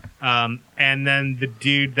Wilson. And then the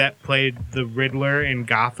dude that played the Riddler in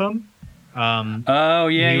Gotham. He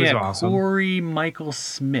was awesome. Corey Michael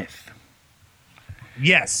Smith.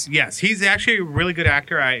 Yes. He's actually a really good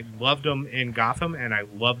actor. I loved him in Gotham, and I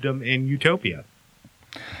loved him in Utopia.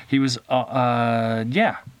 He was,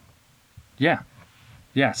 yeah.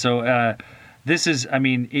 So this is,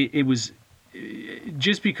 it was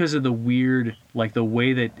just because of the weird, like the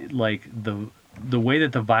way that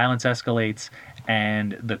the violence escalates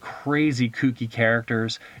and the crazy kooky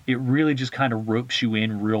characters, it really just kind of ropes you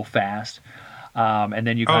in real fast. And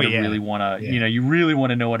then you kind of yeah. really want to, Yeah. you really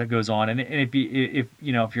want to know what goes on. And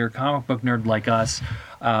if you're a comic book nerd like us,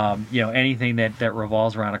 anything that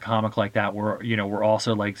revolves around a comic like that, we're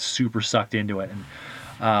also like super sucked into it. And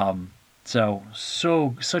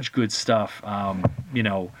such good stuff.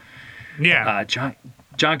 Yeah.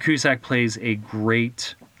 John Cusack plays a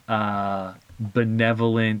great,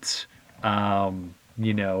 benevolent,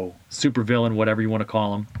 supervillain, whatever you want to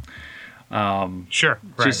call him. Sure.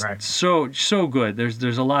 Right. Just Right. so good.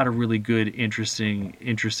 There's a lot of really good,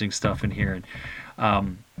 interesting stuff in here,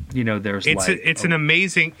 and there's It's an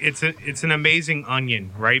amazing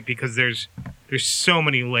onion, right? Because there's so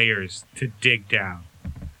many layers to dig down,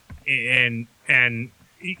 and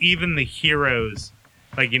even the heroes,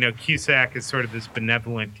 like Cusack is sort of this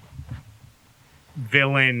benevolent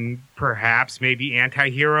villain, perhaps maybe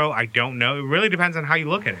anti-hero. I don't know. It really depends on how you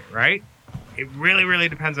look at it, right? It really, really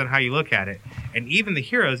depends on how you look at it. And even the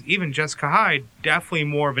heroes, even Jessica Hyde, definitely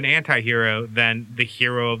more of an anti-hero than the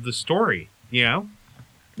hero of the story, Oh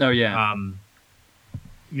yeah.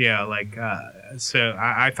 So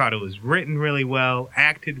I thought it was written really well,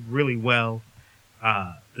 acted really well.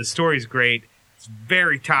 The story's great. It's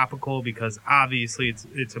very topical because obviously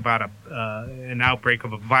it's about an outbreak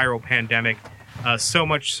of a viral pandemic. So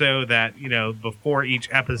much so that, before each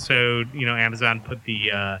episode, Amazon put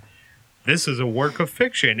this is a work of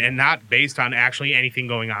fiction and not based on actually anything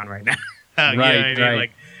going on right now.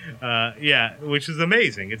 Right. Which is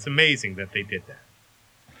amazing. It's amazing that they did that.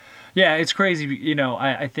 Yeah, it's crazy.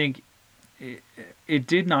 I think it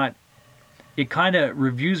did not. It kind of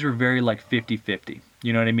reviews were very like 50-50.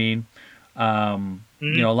 You know what I mean? A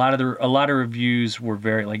lot of reviews were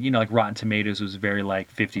very like like Rotten Tomatoes was very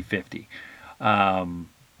like 50-50. I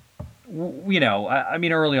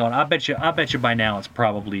mean, early on, I bet you by now it's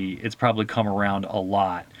probably come around a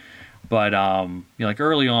lot, but like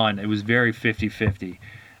early on it was very 50-50.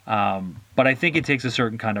 But I think it takes a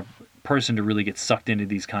certain kind of person to really get sucked into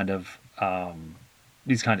these kind of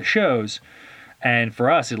shows, and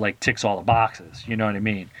for us it like ticks all the boxes. You know what I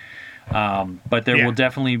mean? But there will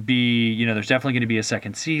definitely be there's definitely going to be a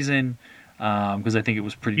second season because I think it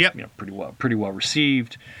was pretty well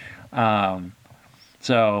received.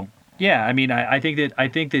 So. Yeah, I mean, I think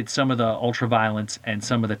that some of the ultra violence and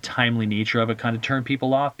some of the timely nature of it kind of turned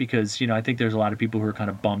people off because I think there's a lot of people who are kind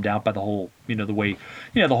of bummed out by the whole the way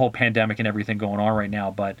the whole pandemic and everything going on right now.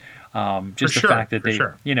 But just the fact that they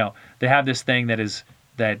have this thing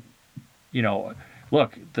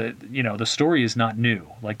look, the story is not new.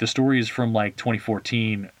 Like the story is from like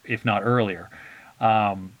 2014, if not earlier.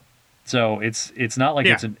 So it's not like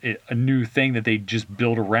it's a new thing that they just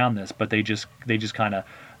built around this, but they kind of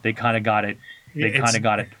got it. They kind of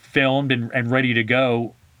got it filmed and ready to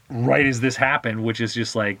go right as this happened, which is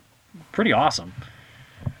just like pretty awesome.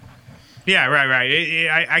 Yeah,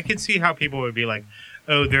 right. I could see how people would be like,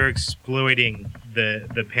 "Oh, they're exploiting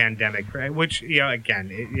the pandemic," right? Which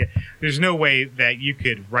again, there's no way that you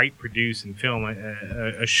could write, produce, and film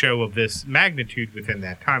a show of this magnitude within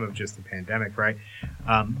that time of just the pandemic, right?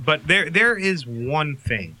 But there is one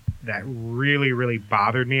thing that really, really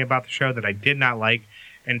bothered me about the show that I did not like.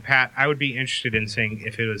 And Pat, I would be interested in seeing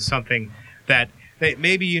if it was something that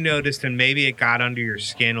maybe you noticed and maybe it got under your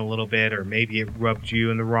skin a little bit, or maybe it rubbed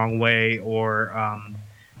you in the wrong way,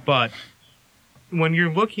 but when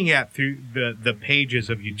you're looking at through the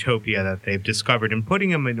pages of Utopia that they've discovered and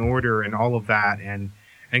putting them in order and all of that and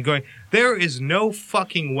going, there is no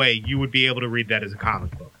fucking way you would be able to read that as a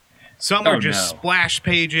comic book. Some are just splash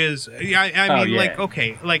pages.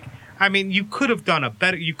 I mean, you could have done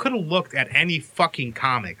you could have looked at any fucking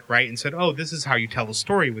comic, right, and said, oh, this is how you tell a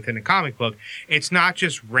story within a comic book. It's not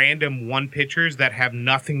just random one pictures that have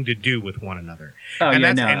nothing to do with one another.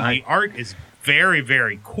 The art is very,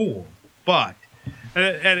 very cool, but,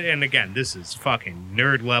 and again, this is fucking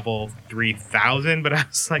nerd level 3000, but I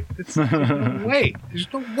was like, there's no way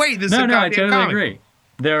this is a goddamn I totally comic. agree.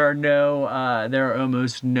 There are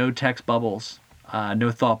almost no text bubbles.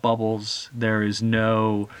 No thought bubbles. There is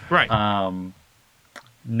no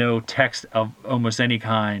no text of almost any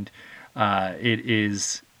kind.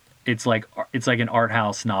 It's like an art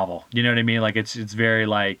house novel. You know what I mean? Like it's very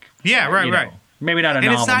like right. Maybe not a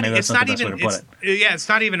novel. Maybe that's not the best way to put it. Yeah, it's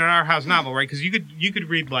not even an art house novel, right? Because you could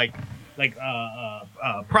read like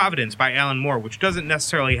Providence by Alan Moore, which doesn't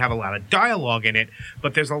necessarily have a lot of dialogue in it,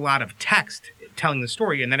 but there's a lot of text telling the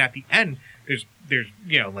story, and then at the end there's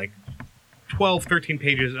like 12, 13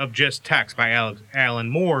 pages of just text by Alan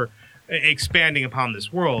Moore expanding upon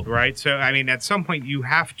this world, right? So, I mean, at some point you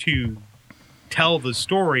have to tell the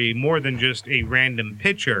story more than just a random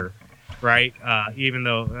picture. right? Even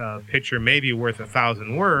though a picture may be worth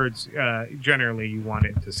 1,000 words, generally you want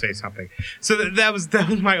it to say something. So that was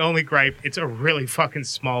my only gripe. It's a really fucking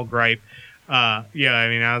small gripe. Yeah, I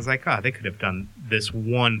mean, I was like, oh, they could have done this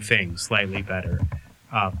one thing slightly better.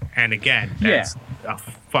 And again, that's a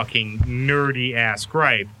fucking nerdy ass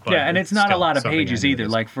gripe. But yeah, and it's not a lot of something pages I either.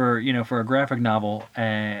 noticed. Like for a graphic novel,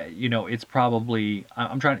 it's probably,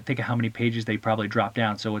 I'm trying to think of how many pages they probably drop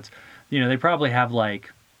down. So it's, they probably have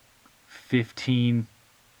like 15,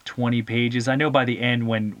 20 pages. I know by the end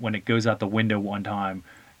when it goes out the window one time,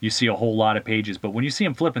 you see a whole lot of pages. But when you see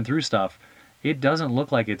them flipping through stuff, it doesn't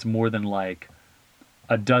look like it's more than like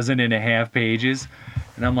a dozen and a half pages.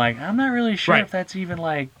 And I'm like, I'm not really sure Right. if that's even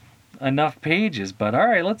like enough pages. But all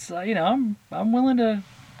right, let's. I'm willing to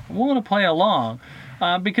play along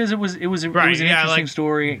because it was an interesting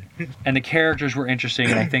story, and the characters were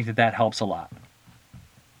interesting, and I think that helps a lot.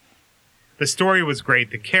 The story was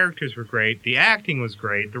great. The characters were great. The acting was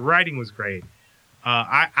great. The writing was great.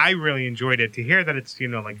 I really enjoyed it. To hear that it's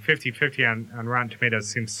like 50-50 on Rotten Tomatoes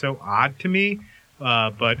seems so odd to me.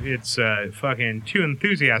 But it's fucking 2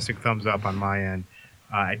 enthusiastic thumbs up on my end.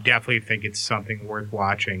 I definitely think it's something worth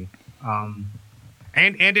watching. And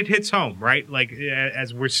it hits home, right? Like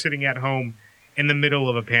as we're sitting at home in the middle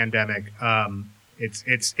of a pandemic,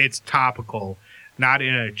 it's topical, not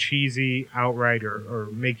in a cheesy, outright or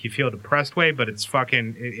make you feel depressed way, but it's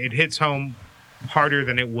fucking it hits home harder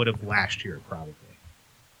than it would have last year, probably.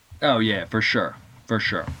 Oh yeah, for sure.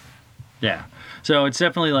 Yeah. So it's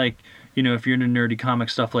definitely like, if you're into nerdy comic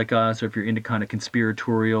stuff like us, or if you're into kind of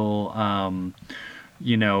conspiratorial,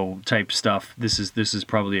 type stuff, this is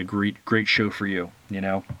probably a great show for you.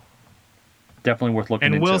 Definitely worth looking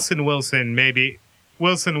into. And Wilson Wilson may be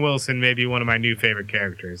one of my new favorite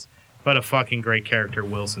characters, but a fucking great character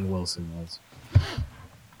Wilson Wilson was.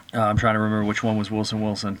 I'm trying to remember which one was Wilson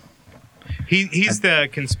Wilson. He's the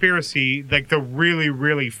conspiracy, like the really,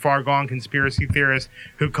 really far gone conspiracy theorist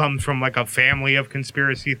who comes from like a family of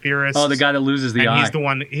conspiracy theorists. Oh, the guy that loses the eye. He's the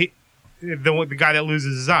one, the guy that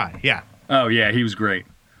loses his eye. Yeah. Oh yeah, he was great.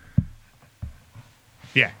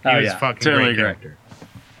 Yeah, he was fucking totally great character.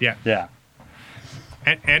 Yeah. Yeah.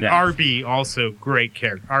 And Yeah. RB also great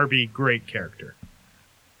character. RB great character.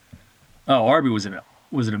 Oh, Arby was an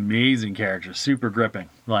amazing character, super gripping.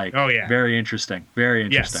 Like, Oh, yeah. very interesting.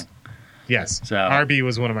 Yes. So- RB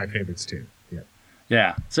was one of my favorites too. Yeah.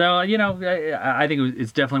 Yeah. So, I think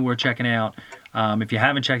it's definitely worth checking out. If you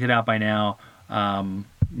haven't checked it out by now,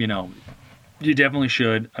 you definitely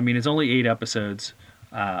should. I mean, it's only 8 episodes,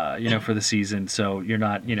 for the season. So you're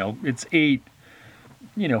not, it's 8,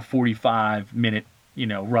 45-minute,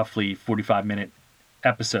 roughly 45-minute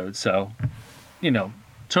episodes. So,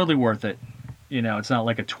 totally worth it. It's not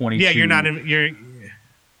like a 22. Yeah, you're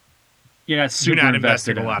not super investing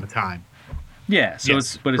invested a in lot it. of time. Yeah, so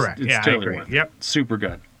Yes, it's correct. Yeah, I totally agree. worth it. Yep. Super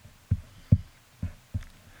good.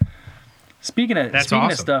 Speaking of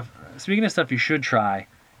awesome. stuff you should try,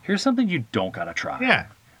 here's something you don't gotta try. Yeah.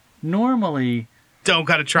 Normally, Don't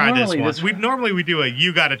gotta try this Normally one. this- We do a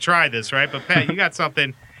you gotta try this, right? But Pat, you got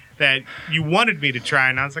something that you wanted me to try,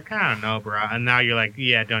 and I was like, I don't know, bro. And now you're like,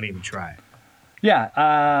 yeah, don't even try it. yeah,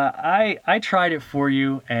 I tried it for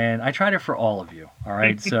you, and I tried it for all of you. All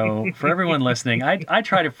right, so for everyone listening, I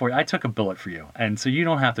tried it for you. I took a bullet for you, and so you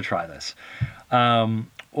don't have to try this. On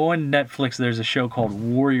Netflix, there's a show called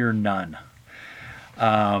Warrior Nun.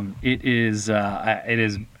 It is,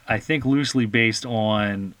 I think, loosely based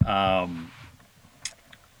on a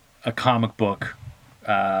comic book,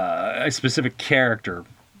 a specific character,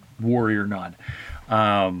 Warrior Nun,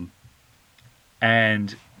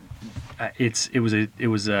 and it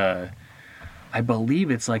was a I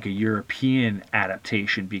believe it's like a European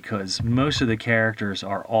adaptation because most of the characters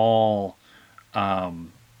are all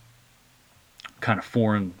kind of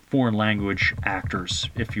foreign language actors,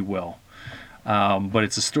 if you will. But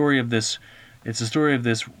it's a story of this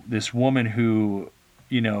woman who,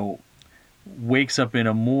 wakes up in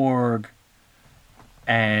a morgue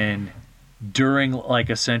and during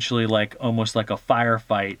essentially almost like a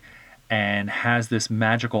firefight and has this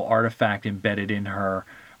magical artifact embedded in her,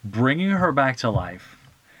 bringing her back to life,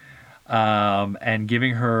 and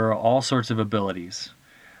giving her all sorts of abilities.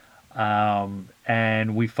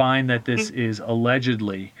 And we find that this is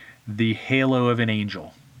allegedly the halo of an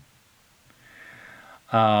angel.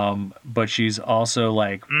 But she's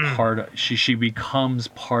also she becomes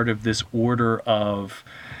part of this order of,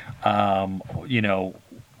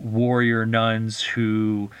 warrior nuns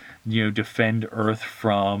who, defend Earth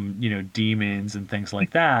from, demons and things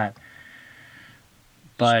like that.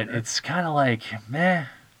 But it's kind of like, meh.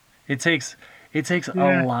 It takes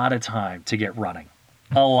a lot of time to get running.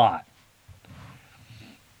 A lot.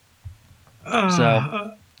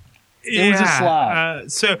 So it was a slog.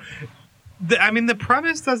 The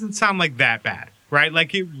premise doesn't sound like that bad, right?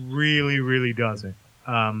 Like it really, really doesn't.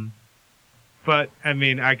 But I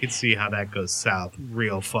mean, I could see how that goes south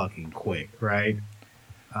real fucking quick, right?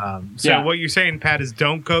 What you're saying, Pat, is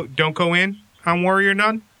don't go in on Warrior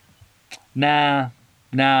Nun? Nah.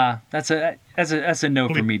 That's a no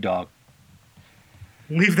for me, dog.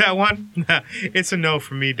 Leave that one. It's a no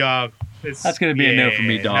for me, dog. That's gonna be a no for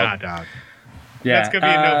me, dog. Nah, dog. Yeah, that's gonna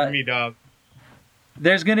be a no for me, dog.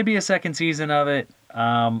 There's gonna be a second season of it.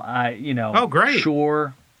 Oh, great.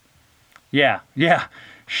 Sure. Yeah,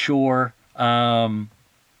 sure. They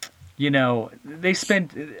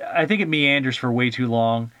spent. I think it meanders for way too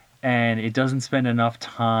long, and it doesn't spend enough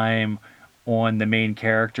time on the main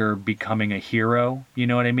character becoming a hero. You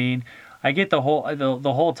know what I mean? I get the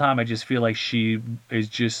whole time. I just feel like she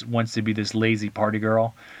wants to be this lazy party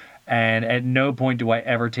girl, and at no point do I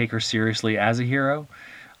ever take her seriously as a hero.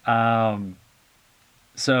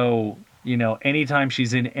 So anytime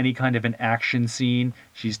she's in any kind of an action scene,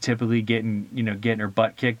 she's typically getting her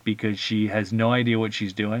butt kicked because she has no idea what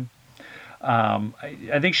she's doing.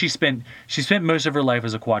 I think she spent most of her life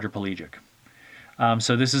as a quadriplegic.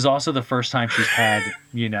 So this is also the first time she's had,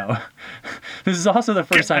 this is also the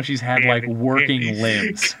first time she's had like working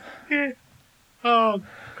limbs. Oh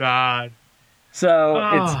God.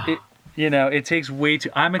 So it takes way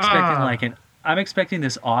too. I'm expecting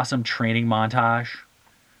this awesome training montage,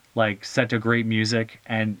 like set to great music,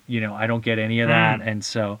 and I don't get any of that, and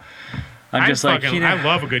so I'm just I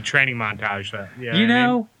love a good training montage.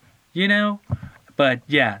 But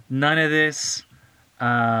yeah, none of this.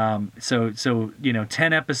 So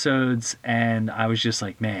 10 episodes, and I was just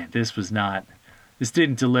like, man, this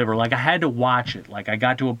didn't deliver. Like I had to watch it. Like I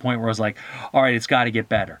got to a point where I was like, all right, it's got to get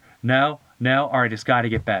better. No, all right, it's got to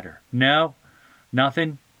get better. No,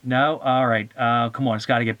 nothing. No, all right, come on, it's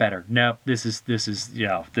got to get better. No, this is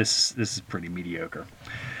pretty mediocre.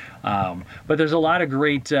 But there's a lot of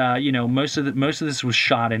great, most of this was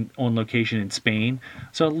shot on location in Spain,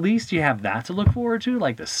 so at least you have that to look forward to.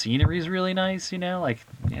 Like the scenery is really nice, Okay,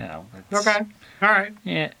 all right,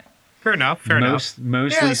 yeah, fair enough.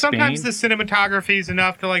 Mostly sometimes Spain. the cinematography is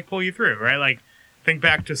enough to like pull you through, right? Like think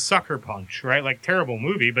back to Sucker Punch, right? Like terrible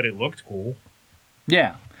movie, but it looked cool.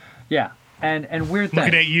 Yeah. And weird thing.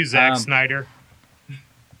 Looking at you, Zack Snyder.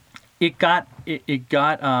 It got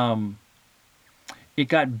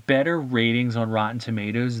better ratings on Rotten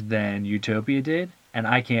Tomatoes than Utopia did, and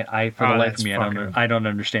I don't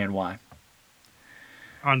understand why.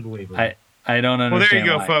 Unbelievable. I don't understand. Well, there you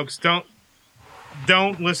go, why. folks.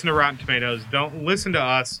 Don't listen to Rotten Tomatoes. Don't listen to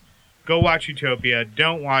us. Go watch Utopia.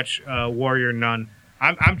 Don't watch Warrior Nun.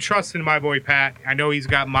 I'm trusting my boy Pat. I know he's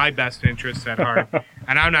got my best interests at heart,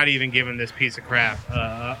 and I'm not even giving this piece of crap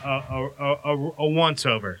a once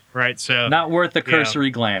over, right? So not worth the cursory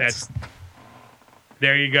glance.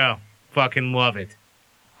 There you go. Fucking love it,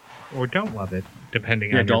 or don't love it,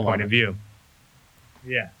 depending on your point of view.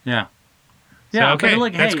 Yeah. So, okay,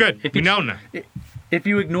 like, that's hey, good. We know now. If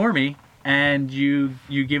you ignore me and you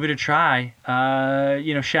give it a try,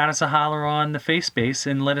 shout us a holler on the face space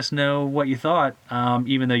and let us know what you thought,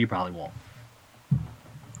 even though you probably won't.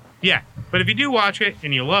 Yeah, but if you do watch it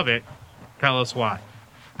and you love it, tell us why.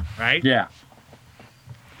 Right? Yeah.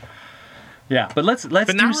 But let's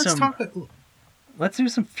do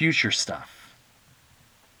some future stuff.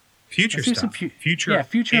 Future stuff.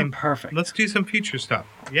 Future imperfect. Let's do some future stuff.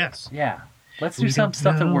 Yes. Yeah. Let's do some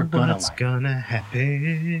stuff that we're gonna what's like. Gonna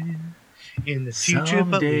happen in the future,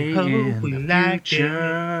 but we Someday hope we in the like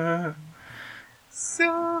future. it.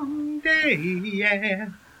 Someday, yeah.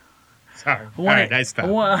 Sorry. All right, nice stuff.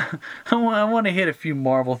 I want to hit a few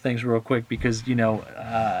Marvel things real quick because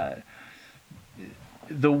the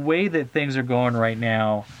way that things are going right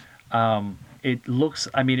now, it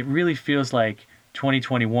really feels like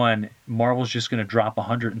 2021. Marvel's just going to drop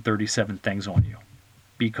 137 things on you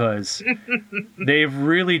because they've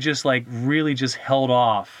really just held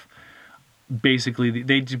off. Basically,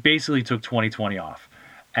 they basically took 2020 off,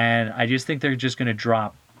 and I just think they're just going to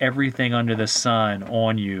drop everything under the sun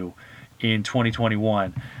on you in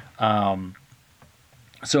 2021.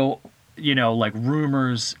 So like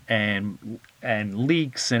rumors and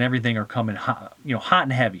leaks and everything are coming hot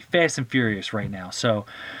and heavy, fast and furious right now. So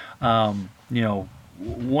one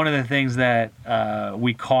of the things that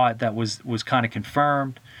we caught that was kind of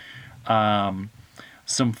confirmed,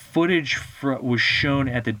 some footage was shown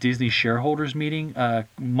at the Disney shareholders meeting a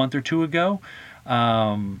month or two ago.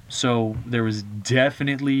 So there was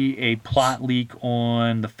definitely a plot leak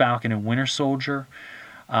on the Falcon and Winter Soldier.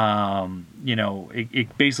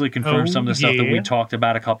 It basically confirms some of the stuff that we talked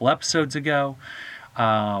about a couple episodes ago. We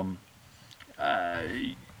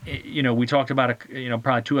talked about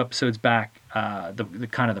probably 2 episodes back. The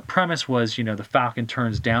kind of the premise was, the Falcon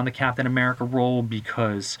turns down the Captain America role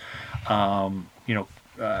because, Colonel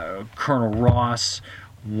Ross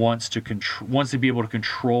wants to be able to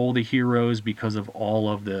control the heroes because of all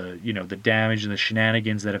of the the damage and the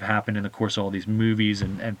shenanigans that have happened in the course of all these movies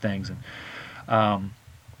and things, and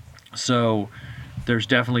so there's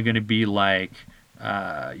definitely going to be our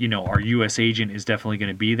U.S. agent is definitely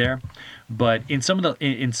going to be there, but in some of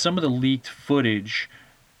the leaked footage,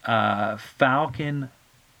 Falcon,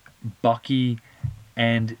 Bucky,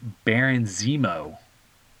 and Baron Zemo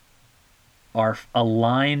are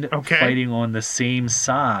aligned, fighting on the same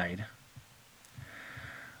side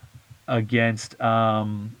against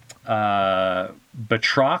Batroc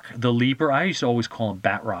the Leaper. I used to always call him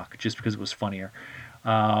Batroc just because it was funnier.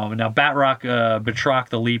 Now Batroc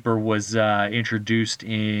the Leaper was introduced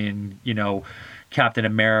in Captain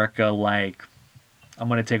America, I'm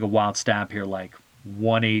going to take a wild stab here,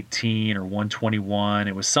 118 or 121.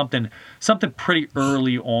 It was something pretty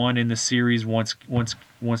early on in the series. Once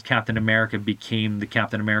Captain America became the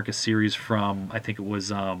Captain America series from, I think it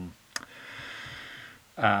was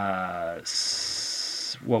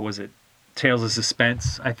what was it? Tales of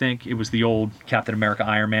Suspense. I think it was the old Captain America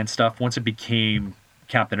Iron Man stuff. Once it became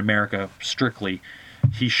Captain America strictly,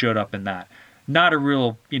 he showed up in that. Not a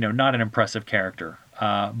real, not an impressive character.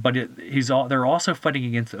 But they're also fighting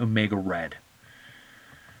against Omega Red.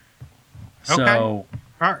 So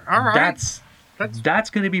all right. That's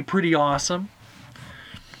going to be pretty awesome.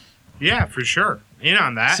 Yeah, for sure. In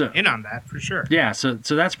on that for sure. Yeah, so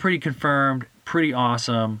that's pretty confirmed, pretty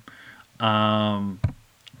awesome. Some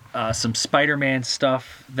Spider-Man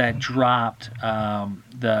stuff that dropped.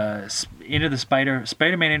 The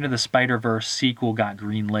Spider-Man Into the Spider-Verse sequel got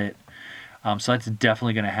greenlit. So that's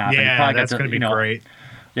definitely going to happen. Yeah, that's going to be great.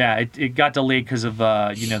 Yeah, it got delayed because of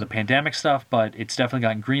the pandemic stuff, but it's definitely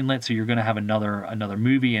gotten greenlit. So you're going to have another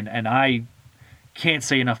movie, and I can't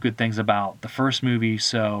say enough good things about the first movie.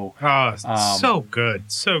 So so good.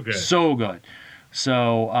 So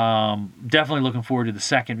definitely looking forward to the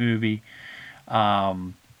second movie.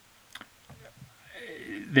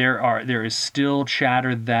 There is still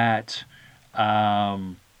chatter that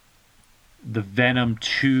the Venom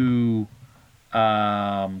 2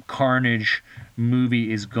 Carnage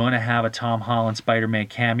movie is going to have a Tom Holland Spider-Man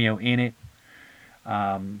cameo in it.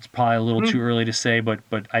 It's probably a little too early to say, but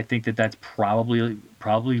I think that's probably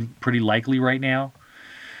pretty likely right now.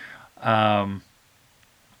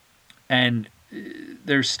 And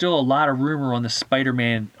there's still a lot of rumor on the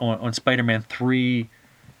Spider-Man on Spider-Man 3.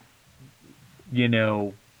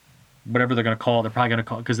 Whatever they're going to call it, they're probably going to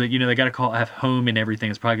call it, because they got to have home and everything.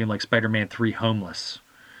 It's probably going to be like Spider-Man 3 Homeless.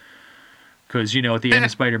 Because at the end of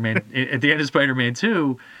Spider-Man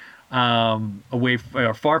 2,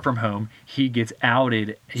 far from home, he gets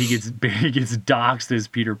outed. He gets doxxed as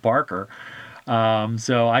Peter Parker.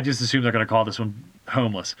 So I just assume they're going to call this one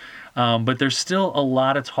Homeless. But there's still a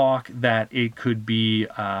lot of talk that it could be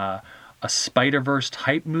a Spider-Verse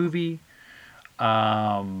type movie.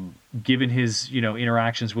 Given his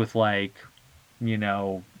interactions with Iron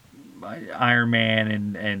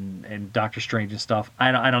Man and Doctor Strange and stuff.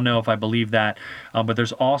 I don't know if I believe that, but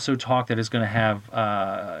there's also talk that it's going to have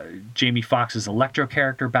Jamie Foxx's Electro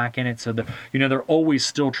character back in it. So they're always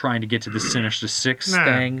still trying to get to the Sinister Six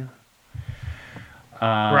thing.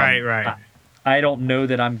 Right. I don't know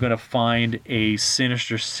that I'm going to find a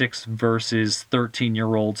Sinister Six versus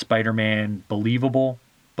 13-year-old Spider-Man believable,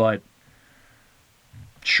 but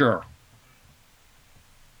sure.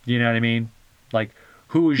 You know what I mean?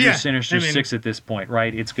 Who is your Sinister Six at this point,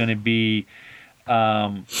 right? It's going to be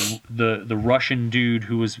the Russian dude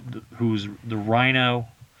who's the Rhino.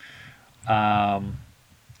 I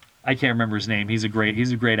can't remember his name. He's a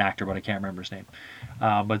great actor, but I can't remember his name.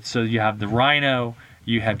 But so you have the Rhino,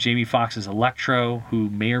 you have Jamie Foxx's Electro, who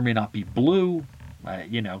may or may not be blue,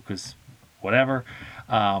 because whatever.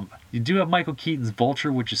 You do have Michael Keaton's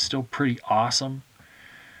Vulture, which is still pretty awesome.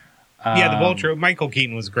 The Vulture. Michael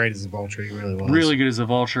Keaton was great as the Vulture. He really was. Really good as the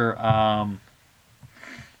Vulture.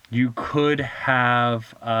 You could have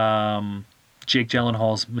Jake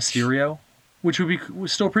Gyllenhaal's Mysterio, which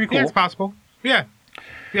was still pretty cool. Yeah, it's possible. Yeah.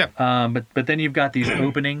 But then you've got these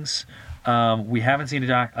openings. We haven't seen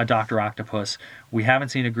a Dr. Octopus. We haven't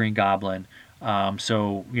seen a Green Goblin.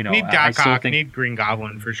 So need Doc Ock, need Green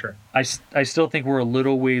Goblin for sure. I still think we're a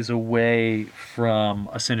little ways away from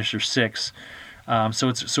a Sinister Six. So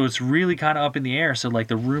it's really kind of up in the air. So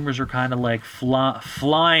the rumors are kind of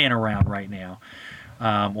flying around right now.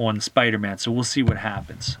 on Spider-Man. So we'll see what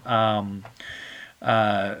happens.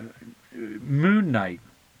 Moon Knight.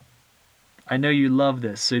 I know you love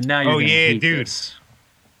this, so now you're gonna hate this.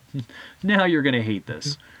 Now you're gonna hate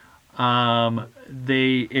this.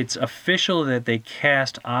 It's official that they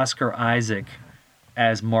cast Oscar Isaac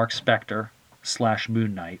as Mark Spector /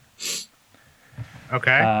 Moon Knight.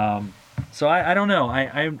 Okay. So I don't know.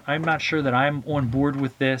 I'm not sure that I'm on board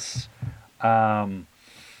with this.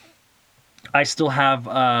 I still have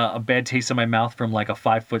a bad taste in my mouth from like a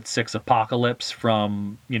 5'6" Apocalypse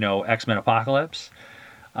from X-Men Apocalypse.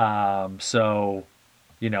 So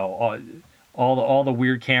all the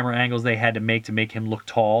weird camera angles they had to make him look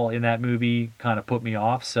tall in that movie kind of put me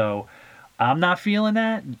off. So I'm not feeling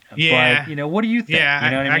that. Yeah. But what do you think? Yeah,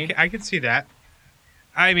 you know what I mean? I can see that.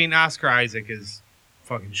 I mean, Oscar Isaac is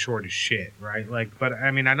fucking short as shit, right? Like, but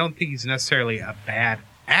I mean, I don't think he's necessarily a bad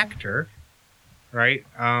actor, right?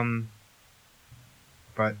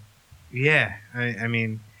 But yeah, I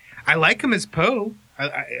mean, I like him as Poe.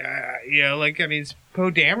 Poe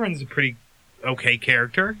Dameron's a pretty okay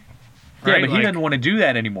character. Yeah, right? but he doesn't want to do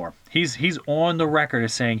that anymore. He's on the record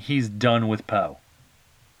as saying he's done with Poe.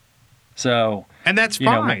 So, and that's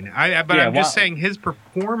fine. I'm just saying his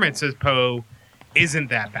performance as Poe isn't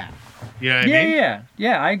that bad. You know what I mean?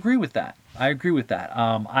 Yeah. I agree with that.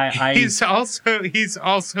 He's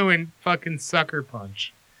also in fucking Sucker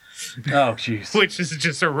Punch. Oh, jeez. Which is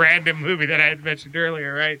just a random movie that I had mentioned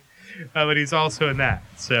earlier, right? But he's also in that.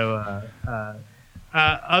 So,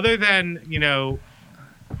 other than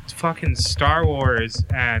fucking Star Wars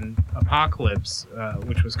and Apocalypse,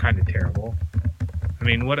 which was kind of terrible. I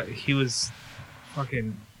mean, what he was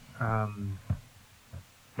fucking.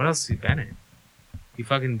 What else has he been in? He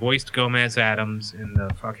fucking voiced Gomez Adams in the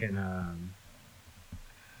fucking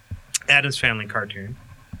Addams Family cartoon,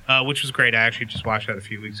 which was great. I actually just watched that a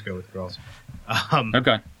few weeks ago with girls.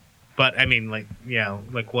 Okay. But I mean,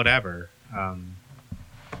 whatever.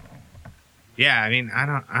 Yeah, I mean, I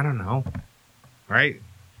don't know, right?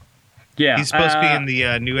 Yeah, he's supposed to be in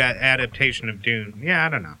the new adaptation of Dune. Yeah, I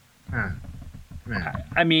don't know.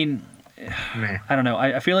 I mean, meh. I don't know.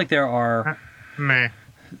 I feel like there are. Meh.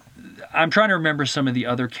 I'm trying to remember some of the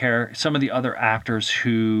other actors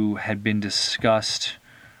who had been discussed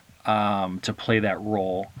to play that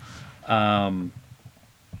role. So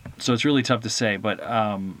it's really tough to say, but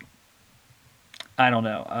I don't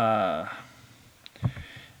know.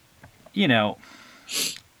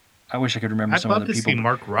 I wish I could remember some other people. I'd love to see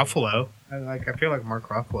Mark Ruffalo. I feel like Mark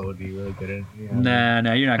Ruffalo would be really good at it.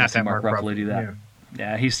 No, you're not going to see Mark Ruffalo do that.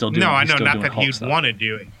 Yeah, he's still doing. No, I know, not that he'd want to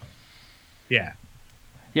do it. Yeah.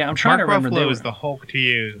 Yeah, I'm trying to remember. Mark Ruffalo is the Hulk to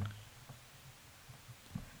you.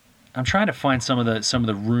 I'm trying to find some of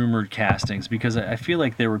the rumored castings because I feel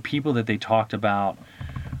like there were people that they talked about.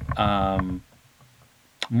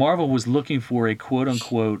 Marvel was looking for a quote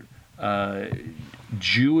unquote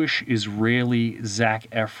Jewish Israeli Zac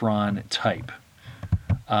Efron type,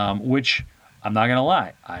 which I'm not gonna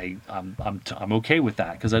lie, I'm okay with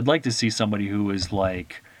that because I'd like to see somebody who is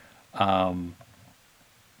like,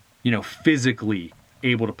 physically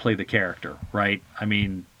able to play the character, right? I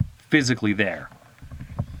mean, physically there.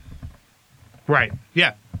 Right.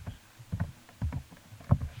 Yeah.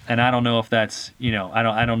 And I don't know if that's I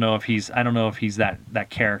don't know if he's that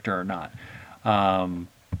character or not. I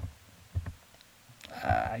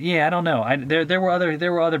don't know. There were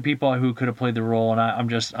other people who could have played the role, and I'm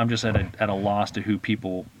just at a loss to who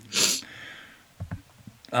people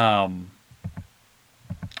really.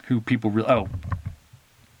 Oh,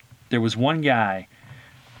 there was one guy.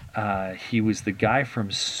 He was the guy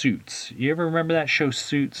from Suits. You ever remember that show,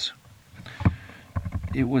 Suits?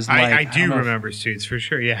 It was like I do remember Suits for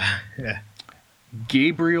sure. Yeah.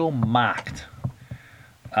 Gabriel Macht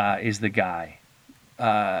is the guy.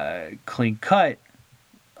 Clean cut,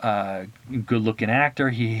 good looking actor.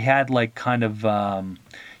 He had like kind of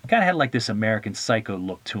had like this American Psycho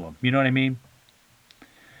look to him. You know what I mean?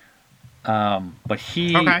 But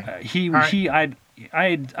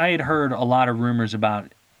I had heard a lot of rumors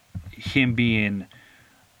about him being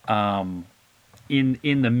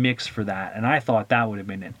in the mix for that, and I thought that would have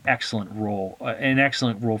been an excellent role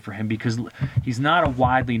for him because he's not a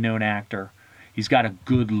widely known actor. He's got a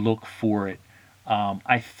good look for it.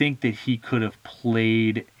 I think that he could have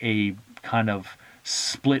played a kind of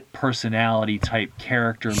split personality type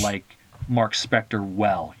character like Mark Spector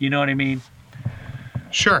well. You know what I mean?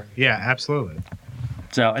 Sure. Yeah, absolutely.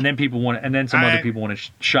 So, and then some other people want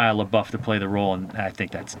Shia LaBeouf to play the role, and I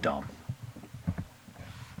think that's dumb.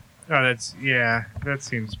 Oh, that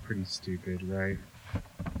seems pretty stupid, right?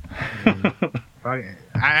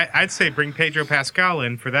 I'd say bring Pedro Pascal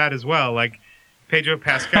in for that as well. Like, Pedro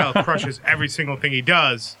Pascal crushes every single thing he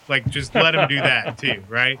does. Like, just let him do that too,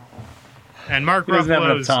 right? And Mark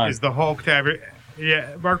Ruffalo is the Hulk to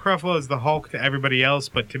Mark Ruffalo is the Hulk to everybody else,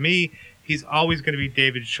 but to me, he's always going to be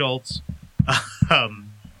David Schultz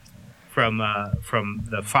from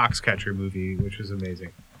the Foxcatcher movie, which was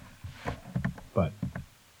amazing. But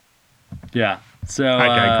yeah, so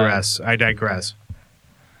I digress.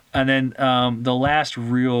 And then the last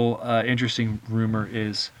real interesting rumor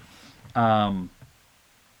is, and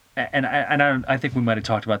I think we might have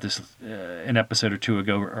talked about this an episode or two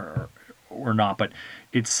ago, or not, but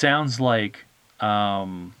it sounds like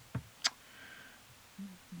now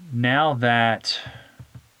that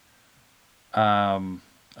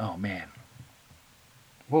oh man,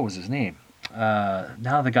 what was his name?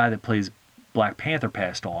 Now the guy that plays Black Panther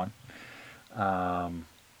passed on.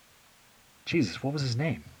 Jesus, what was his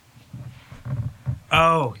name?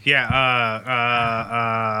 Oh yeah.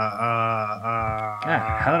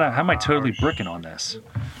 How am I totally bricking on this?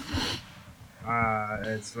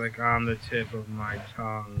 It's like on the tip of my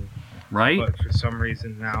tongue. Right? But for some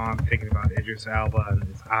reason now I'm thinking about Idris Elba, and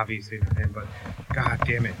it's obviously not him. But God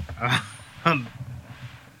damn it.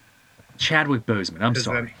 Chadwick Boseman. I'm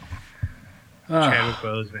sorry. Chadwick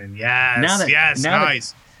Boseman. Yes.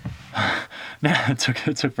 Nice. Now it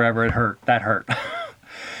took forever. It hurt. That hurt.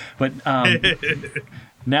 But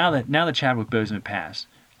now that Chadwick Boseman passed,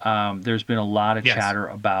 there's been a lot of chatter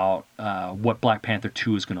about what Black Panther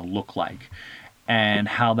 2 is going to look like, and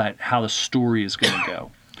how the story is going to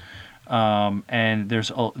go. And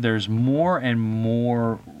there's more and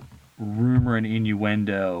more rumor and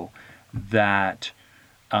innuendo that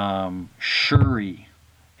Shuri,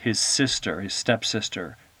 his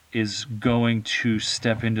stepsister, is going to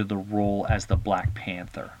step into the role as the Black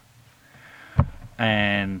Panther.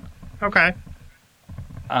 And okay,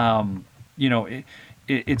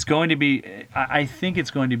 it's going to be. I think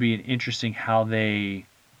it's going to be interesting how they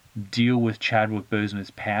deal with Chadwick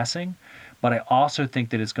Boseman's passing, but I also think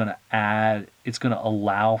that it's going to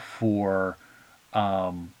allow for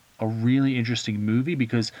a really interesting movie,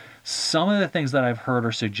 because some of the things that I've heard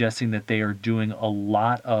are suggesting that they are doing a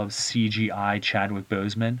lot of CGI Chadwick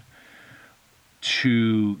Boseman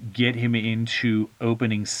to get him into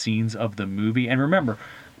opening scenes of the movie. And remember,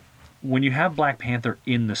 when you have Black Panther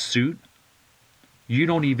in the suit, you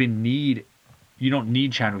don't need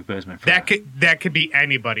Chadwick Boseman for that. That could be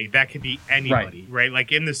anybody. Right?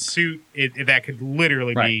 Like in the suit, that could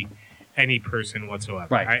literally be any person whatsoever.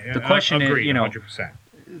 Right. The question agreed, is, 100%.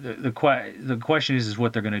 The question is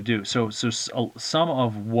what they're going to do. So some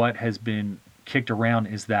of what has been kicked around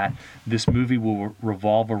is that this movie will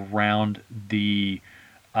revolve around the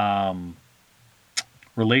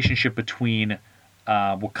relationship between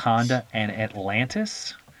Wakanda and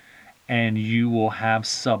Atlantis, and you will have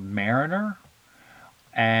Submariner,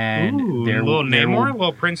 and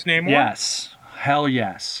little Prince Namor. Yes, hell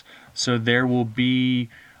yes. So there will be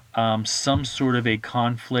some sort of a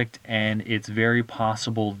conflict, and it's very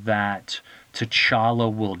possible that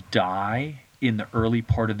T'Challa will die in the early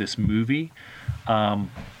part of this movie.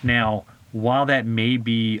 Now, while that may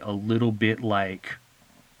be a little bit like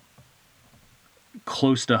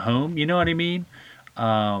close to home, you know what I mean?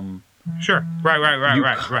 Sure.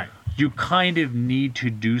 Right. You kind of need to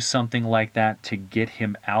do something like that to get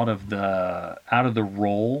him out of the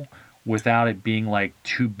role without it being like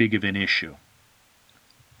too big of an issue.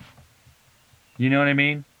 You know what I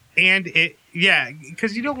mean? And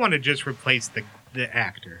because you don't want to just replace the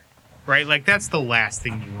actor, right? Like that's the last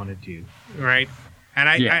thing you want to do, right? And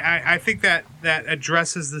I think that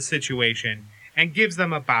addresses the situation and gives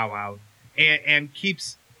them a bow out and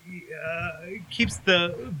keeps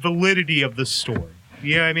the validity of the story.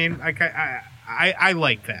 You know what I mean? Like I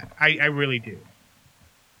like that. I really do.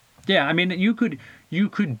 Yeah, I mean you could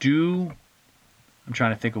do. I'm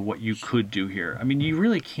trying to think of what you could do here. I mean, you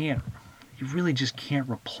really just can't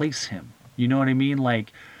replace him. You know what I mean?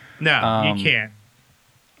 Like, no, you can't.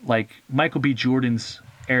 Like Michael B. Jordan's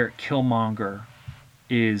Eric Killmonger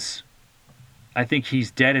is, I think he's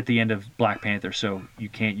dead at the end of Black Panther, so you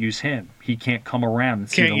can't use him. He can't come around and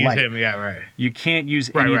see the light. Can't use him, yeah, right. You can't use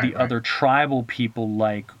any of the other tribal people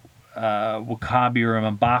like W'Kabi or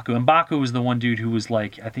M'Baku. M'Baku was the one dude who was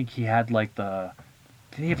like, I think he had like the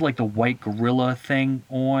white gorilla thing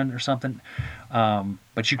on or something?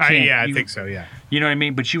 But you can't. I think so. Yeah. You know what I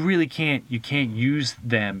mean? But you really can't. You can't use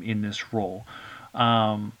them in this role.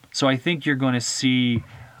 So I think you're going to see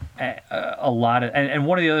a lot of. And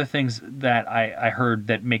one of the other things that I heard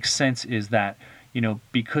that makes sense is that,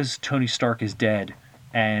 because Tony Stark is dead,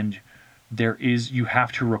 and you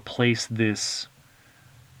have to replace this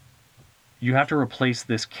you have to replace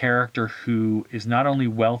this character who is not only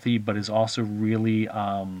wealthy but is also really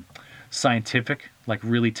scientific, like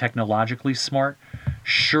really technologically smart.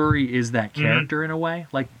 Shuri is that character in a way,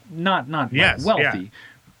 like not Yes, like wealthy,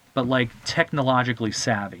 but like technologically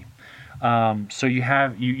savvy. So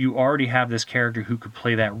you already have this character who could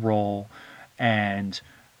play that role, and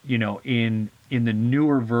in the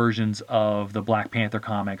newer versions of the Black Panther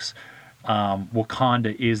comics,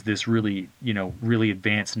 Wakanda is this really really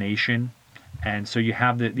advanced nation, and so you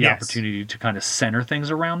have the opportunity to kind of center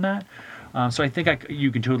things around that. So I think you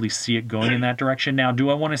can totally see it going in that direction. Now, do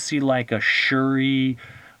I want to see like a Shuri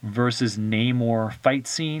versus Namor fight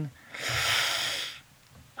scene?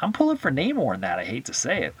 I'm pulling for Namor in that. I hate to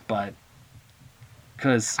say it, but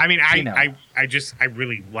because I mean, I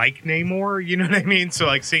really like Namor. You know what I mean? So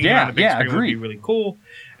like seeing him on the big screen would be really cool.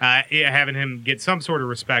 Having him get some sort of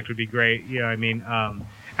respect would be great. You know what I mean?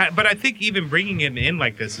 But I think even bringing him in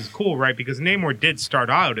like this is cool, right? Because Namor did start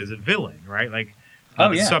out as a villain, right? Like.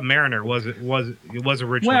 Submariner was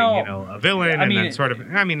originally a villain, then sort of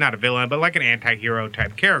not a villain, but like an anti-hero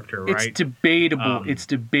type character, right? It's debatable. It's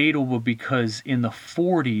debatable because in the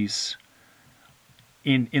 40s,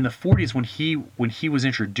 in the 40s when he was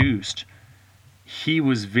introduced, he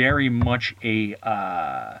was very much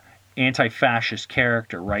a anti-fascist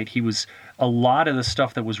character, right? He was a lot of the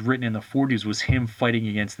stuff that was written in the 40s was him fighting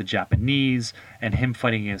against the Japanese and him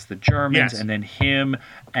fighting against the Germans, and then him,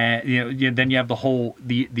 and then you have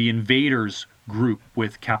the invaders group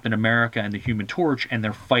with Captain America and the Human Torch, and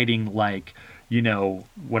they're fighting like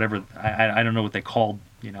whatever I don't know what they called,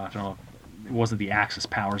 I don't know, it wasn't the Axis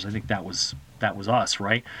powers. I think that was us,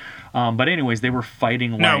 right? But anyways, they were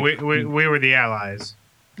fighting like we were the Allies.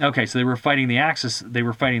 Okay, so they were fighting the Axis. They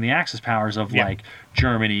were fighting the Axis powers of like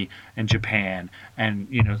Germany and Japan, and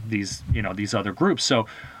these other groups. So,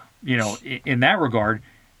 in that regard,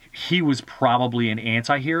 he was probably an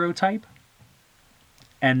anti-hero type.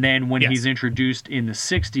 And then when he's introduced in the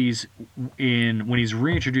 '60s, when he's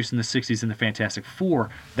reintroduced in the '60s in the Fantastic Four,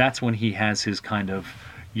 that's when he has his kind of,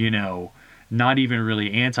 not even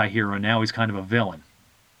really anti-hero. Now he's kind of a villain.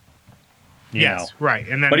 Right,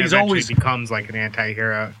 and then he always becomes like an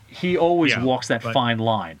anti-hero. He always walks that fine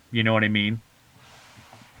line. You know what I mean?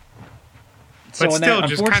 But still,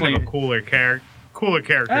 just kind of a cooler character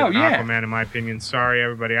than Aquaman, in my opinion. Sorry,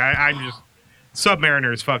 everybody. I'm just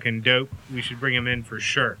Submariner is fucking dope. We should bring him in for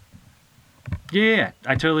sure. Yeah,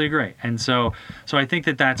 I totally agree. And so I think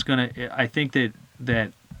that's gonna. I think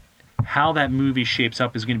that how that movie shapes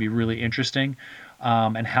up is going to be really interesting.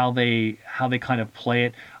 And how they kind of play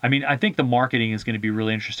it. I mean, I think the marketing is going to be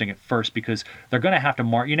really interesting at first because they're going to have to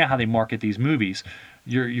market. You know how they market these movies.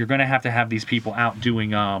 You're going to have these people out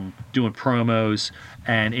doing promos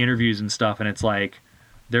and interviews and stuff, and it's like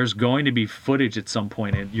there's going to be footage at some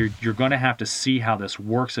point, and you're going to have to see how this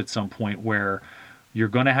works at some point where you're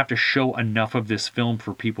going to have to show enough of this film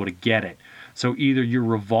for people to get it. So either you're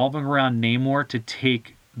revolving around Namor to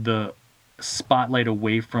take the spotlight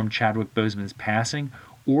away from Chadwick Boseman's passing,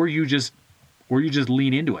 or you just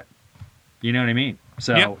lean into it. You know what I mean?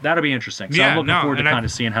 So that'll be interesting. So I'm looking forward to kind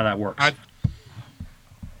of seeing how that works.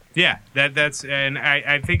 That's and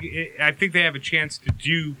I think they have a chance to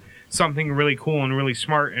do something really cool and really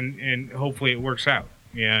smart, and hopefully it works out.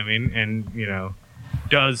 You know what I mean? And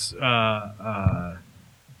does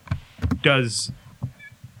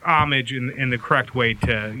homage in the correct way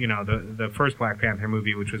to the first Black Panther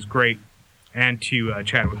movie, which was great, and to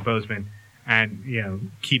Chadwick Boseman,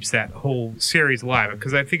 and keeps that whole series alive,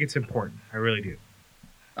 because I think it's important. I really do.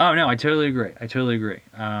 Oh no, I totally agree.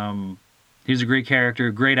 He's a great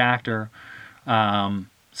character, great actor.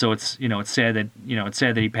 So it's it's sad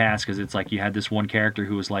that he passed, because it's like you had this one character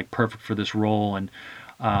who was like perfect for this role, and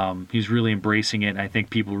he's really embracing it. And I think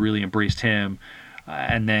people really embraced him,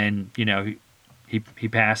 and then he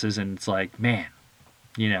passes, and it's like, man,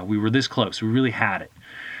 we were this close. We really had it.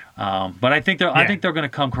 But I think they're going to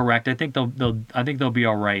come correct. I think they'll be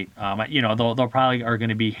all right. They'll probably are going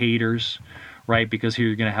to be haters, right? Because here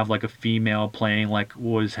you're going to have like a female playing like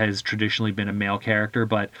has traditionally been a male character,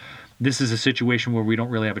 but this is a situation where we don't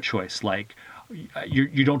really have a choice. Like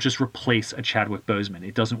you don't just replace a Chadwick Boseman.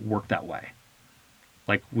 It doesn't work that way.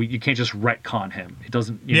 Like you can't just retcon him. It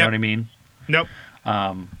doesn't. You know what I mean? Nope.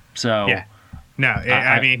 So yeah. No,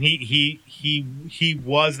 I mean he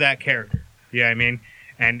was that character. Yeah, I mean.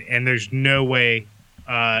 And there's no way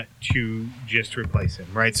to just replace him,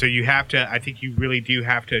 right? So you have to. I think you really do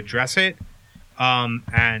have to address it. And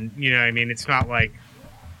I mean, it's not like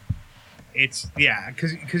it's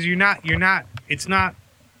because you're not. It's not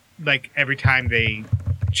like every time they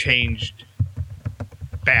changed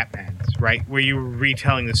Batman's, right? Where you were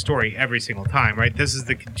retelling the story every single time, right? This is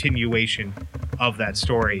the continuation of that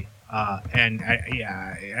story. And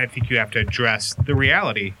I think you have to address the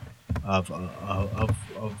reality of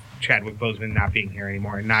Chadwick Boseman not being here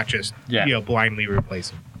anymore, and not just blindly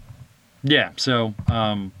replace him. Yeah. So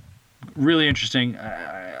really interesting.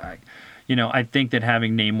 I think that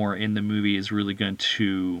having Namor in the movie is really going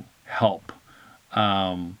to help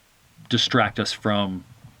distract us from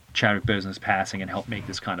Chadwick Boseman's passing and help make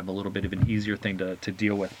this kind of a little bit of an easier thing to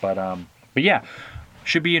deal with. But yeah,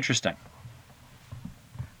 should be interesting.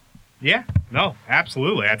 Yeah, no,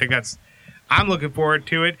 absolutely. I think I'm looking forward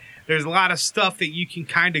to it. There's a lot of stuff that you can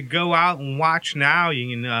kind of go out and watch now.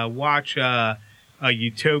 You can watch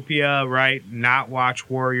Utopia, right? Not watch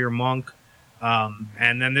Warrior Monk.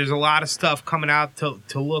 And then there's a lot of stuff coming out to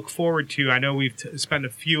look forward to. I know we've spent a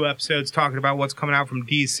few episodes talking about what's coming out from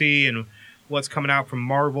DC and what's coming out from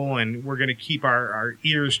Marvel, and we're going to keep our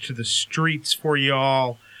ears to the streets for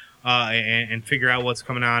y'all. And figure out what's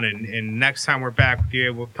coming on. And next time we're back with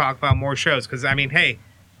you, we'll talk about more shows. Because, I mean, hey,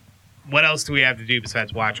 what else do we have to do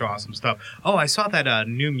besides watch awesome stuff? Oh, I saw that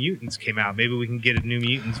New Mutants came out. Maybe we can get a New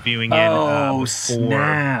Mutants viewing in. Oh,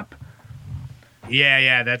 snap.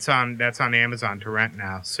 Yeah, that's on Amazon to rent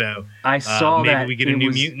now. So I saw maybe that. We get a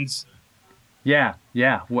New Mutants. Yeah.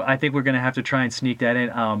 Well, I think we're going to have to try and sneak that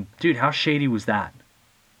in. Dude, how shady was that?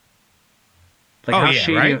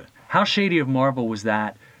 Like, how shady of Marvel was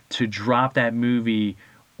that to drop that movie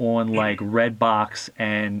on like Redbox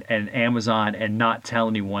and Amazon and not tell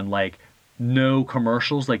anyone, like no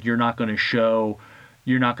commercials, like you're not going to show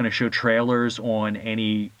trailers on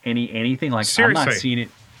anything. Like, seriously. I'm not seeing it.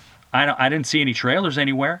 I didn't see any trailers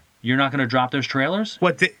anywhere. You're not going to drop those trailers?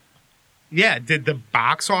 Did the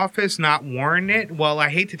box office not warrant it? Well, I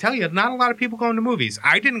hate to tell you, not a lot of people going to movies.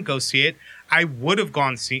 I didn't go see it. I would have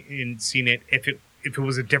seen it if it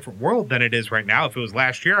was a different world than it is right now. If it was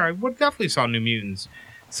last year, I would definitely saw New Mutants.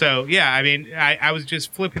 So, yeah, I mean, I was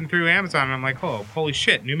just flipping through Amazon, and I'm like, oh, holy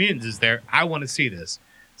shit, New Mutants is there. I want to see this.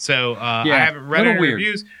 So, I haven't read any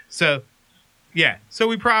reviews. So, yeah. So,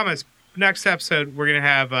 we promise, next episode, we're going to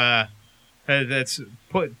have,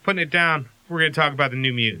 putting it down, we're going to talk about the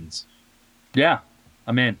New Mutants. Yeah,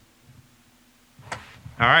 I'm in. All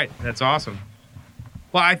right, that's awesome.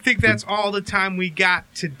 Well, I think that's all the time we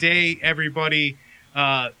got today, everybody.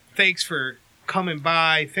 Thanks for coming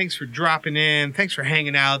by. Thanks for dropping in. Thanks for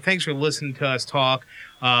hanging out. Thanks for listening to us talk.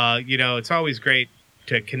 It's always great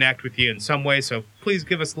to connect with you in some way. So please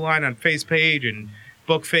give us a line on FacePage and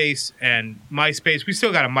Bookface and MySpace. We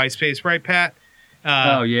still got a MySpace, right, Pat?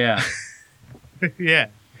 Oh, yeah. Yeah.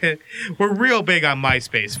 We're real big on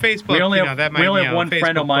MySpace. Facebook, we only have one Facebook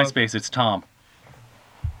friend on MySpace. It's Tom.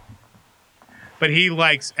 But he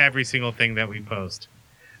likes every single thing that we post.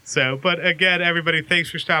 So, but again, everybody, thanks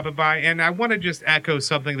for stopping by. And I want to just echo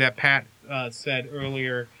something that Pat said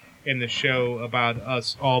earlier in the show about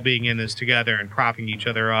us all being in this together and propping each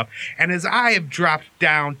other up. And as I have dropped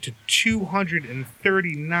down to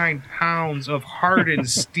 239 pounds of hardened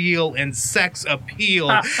steel and sex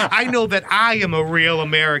appeal, I know that I am a real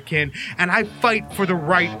American, and I fight for the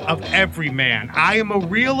right of every man. I am a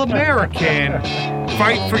real American.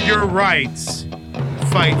 Fight for your rights.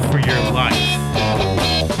 Fight for your life.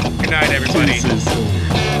 Good night, everybody.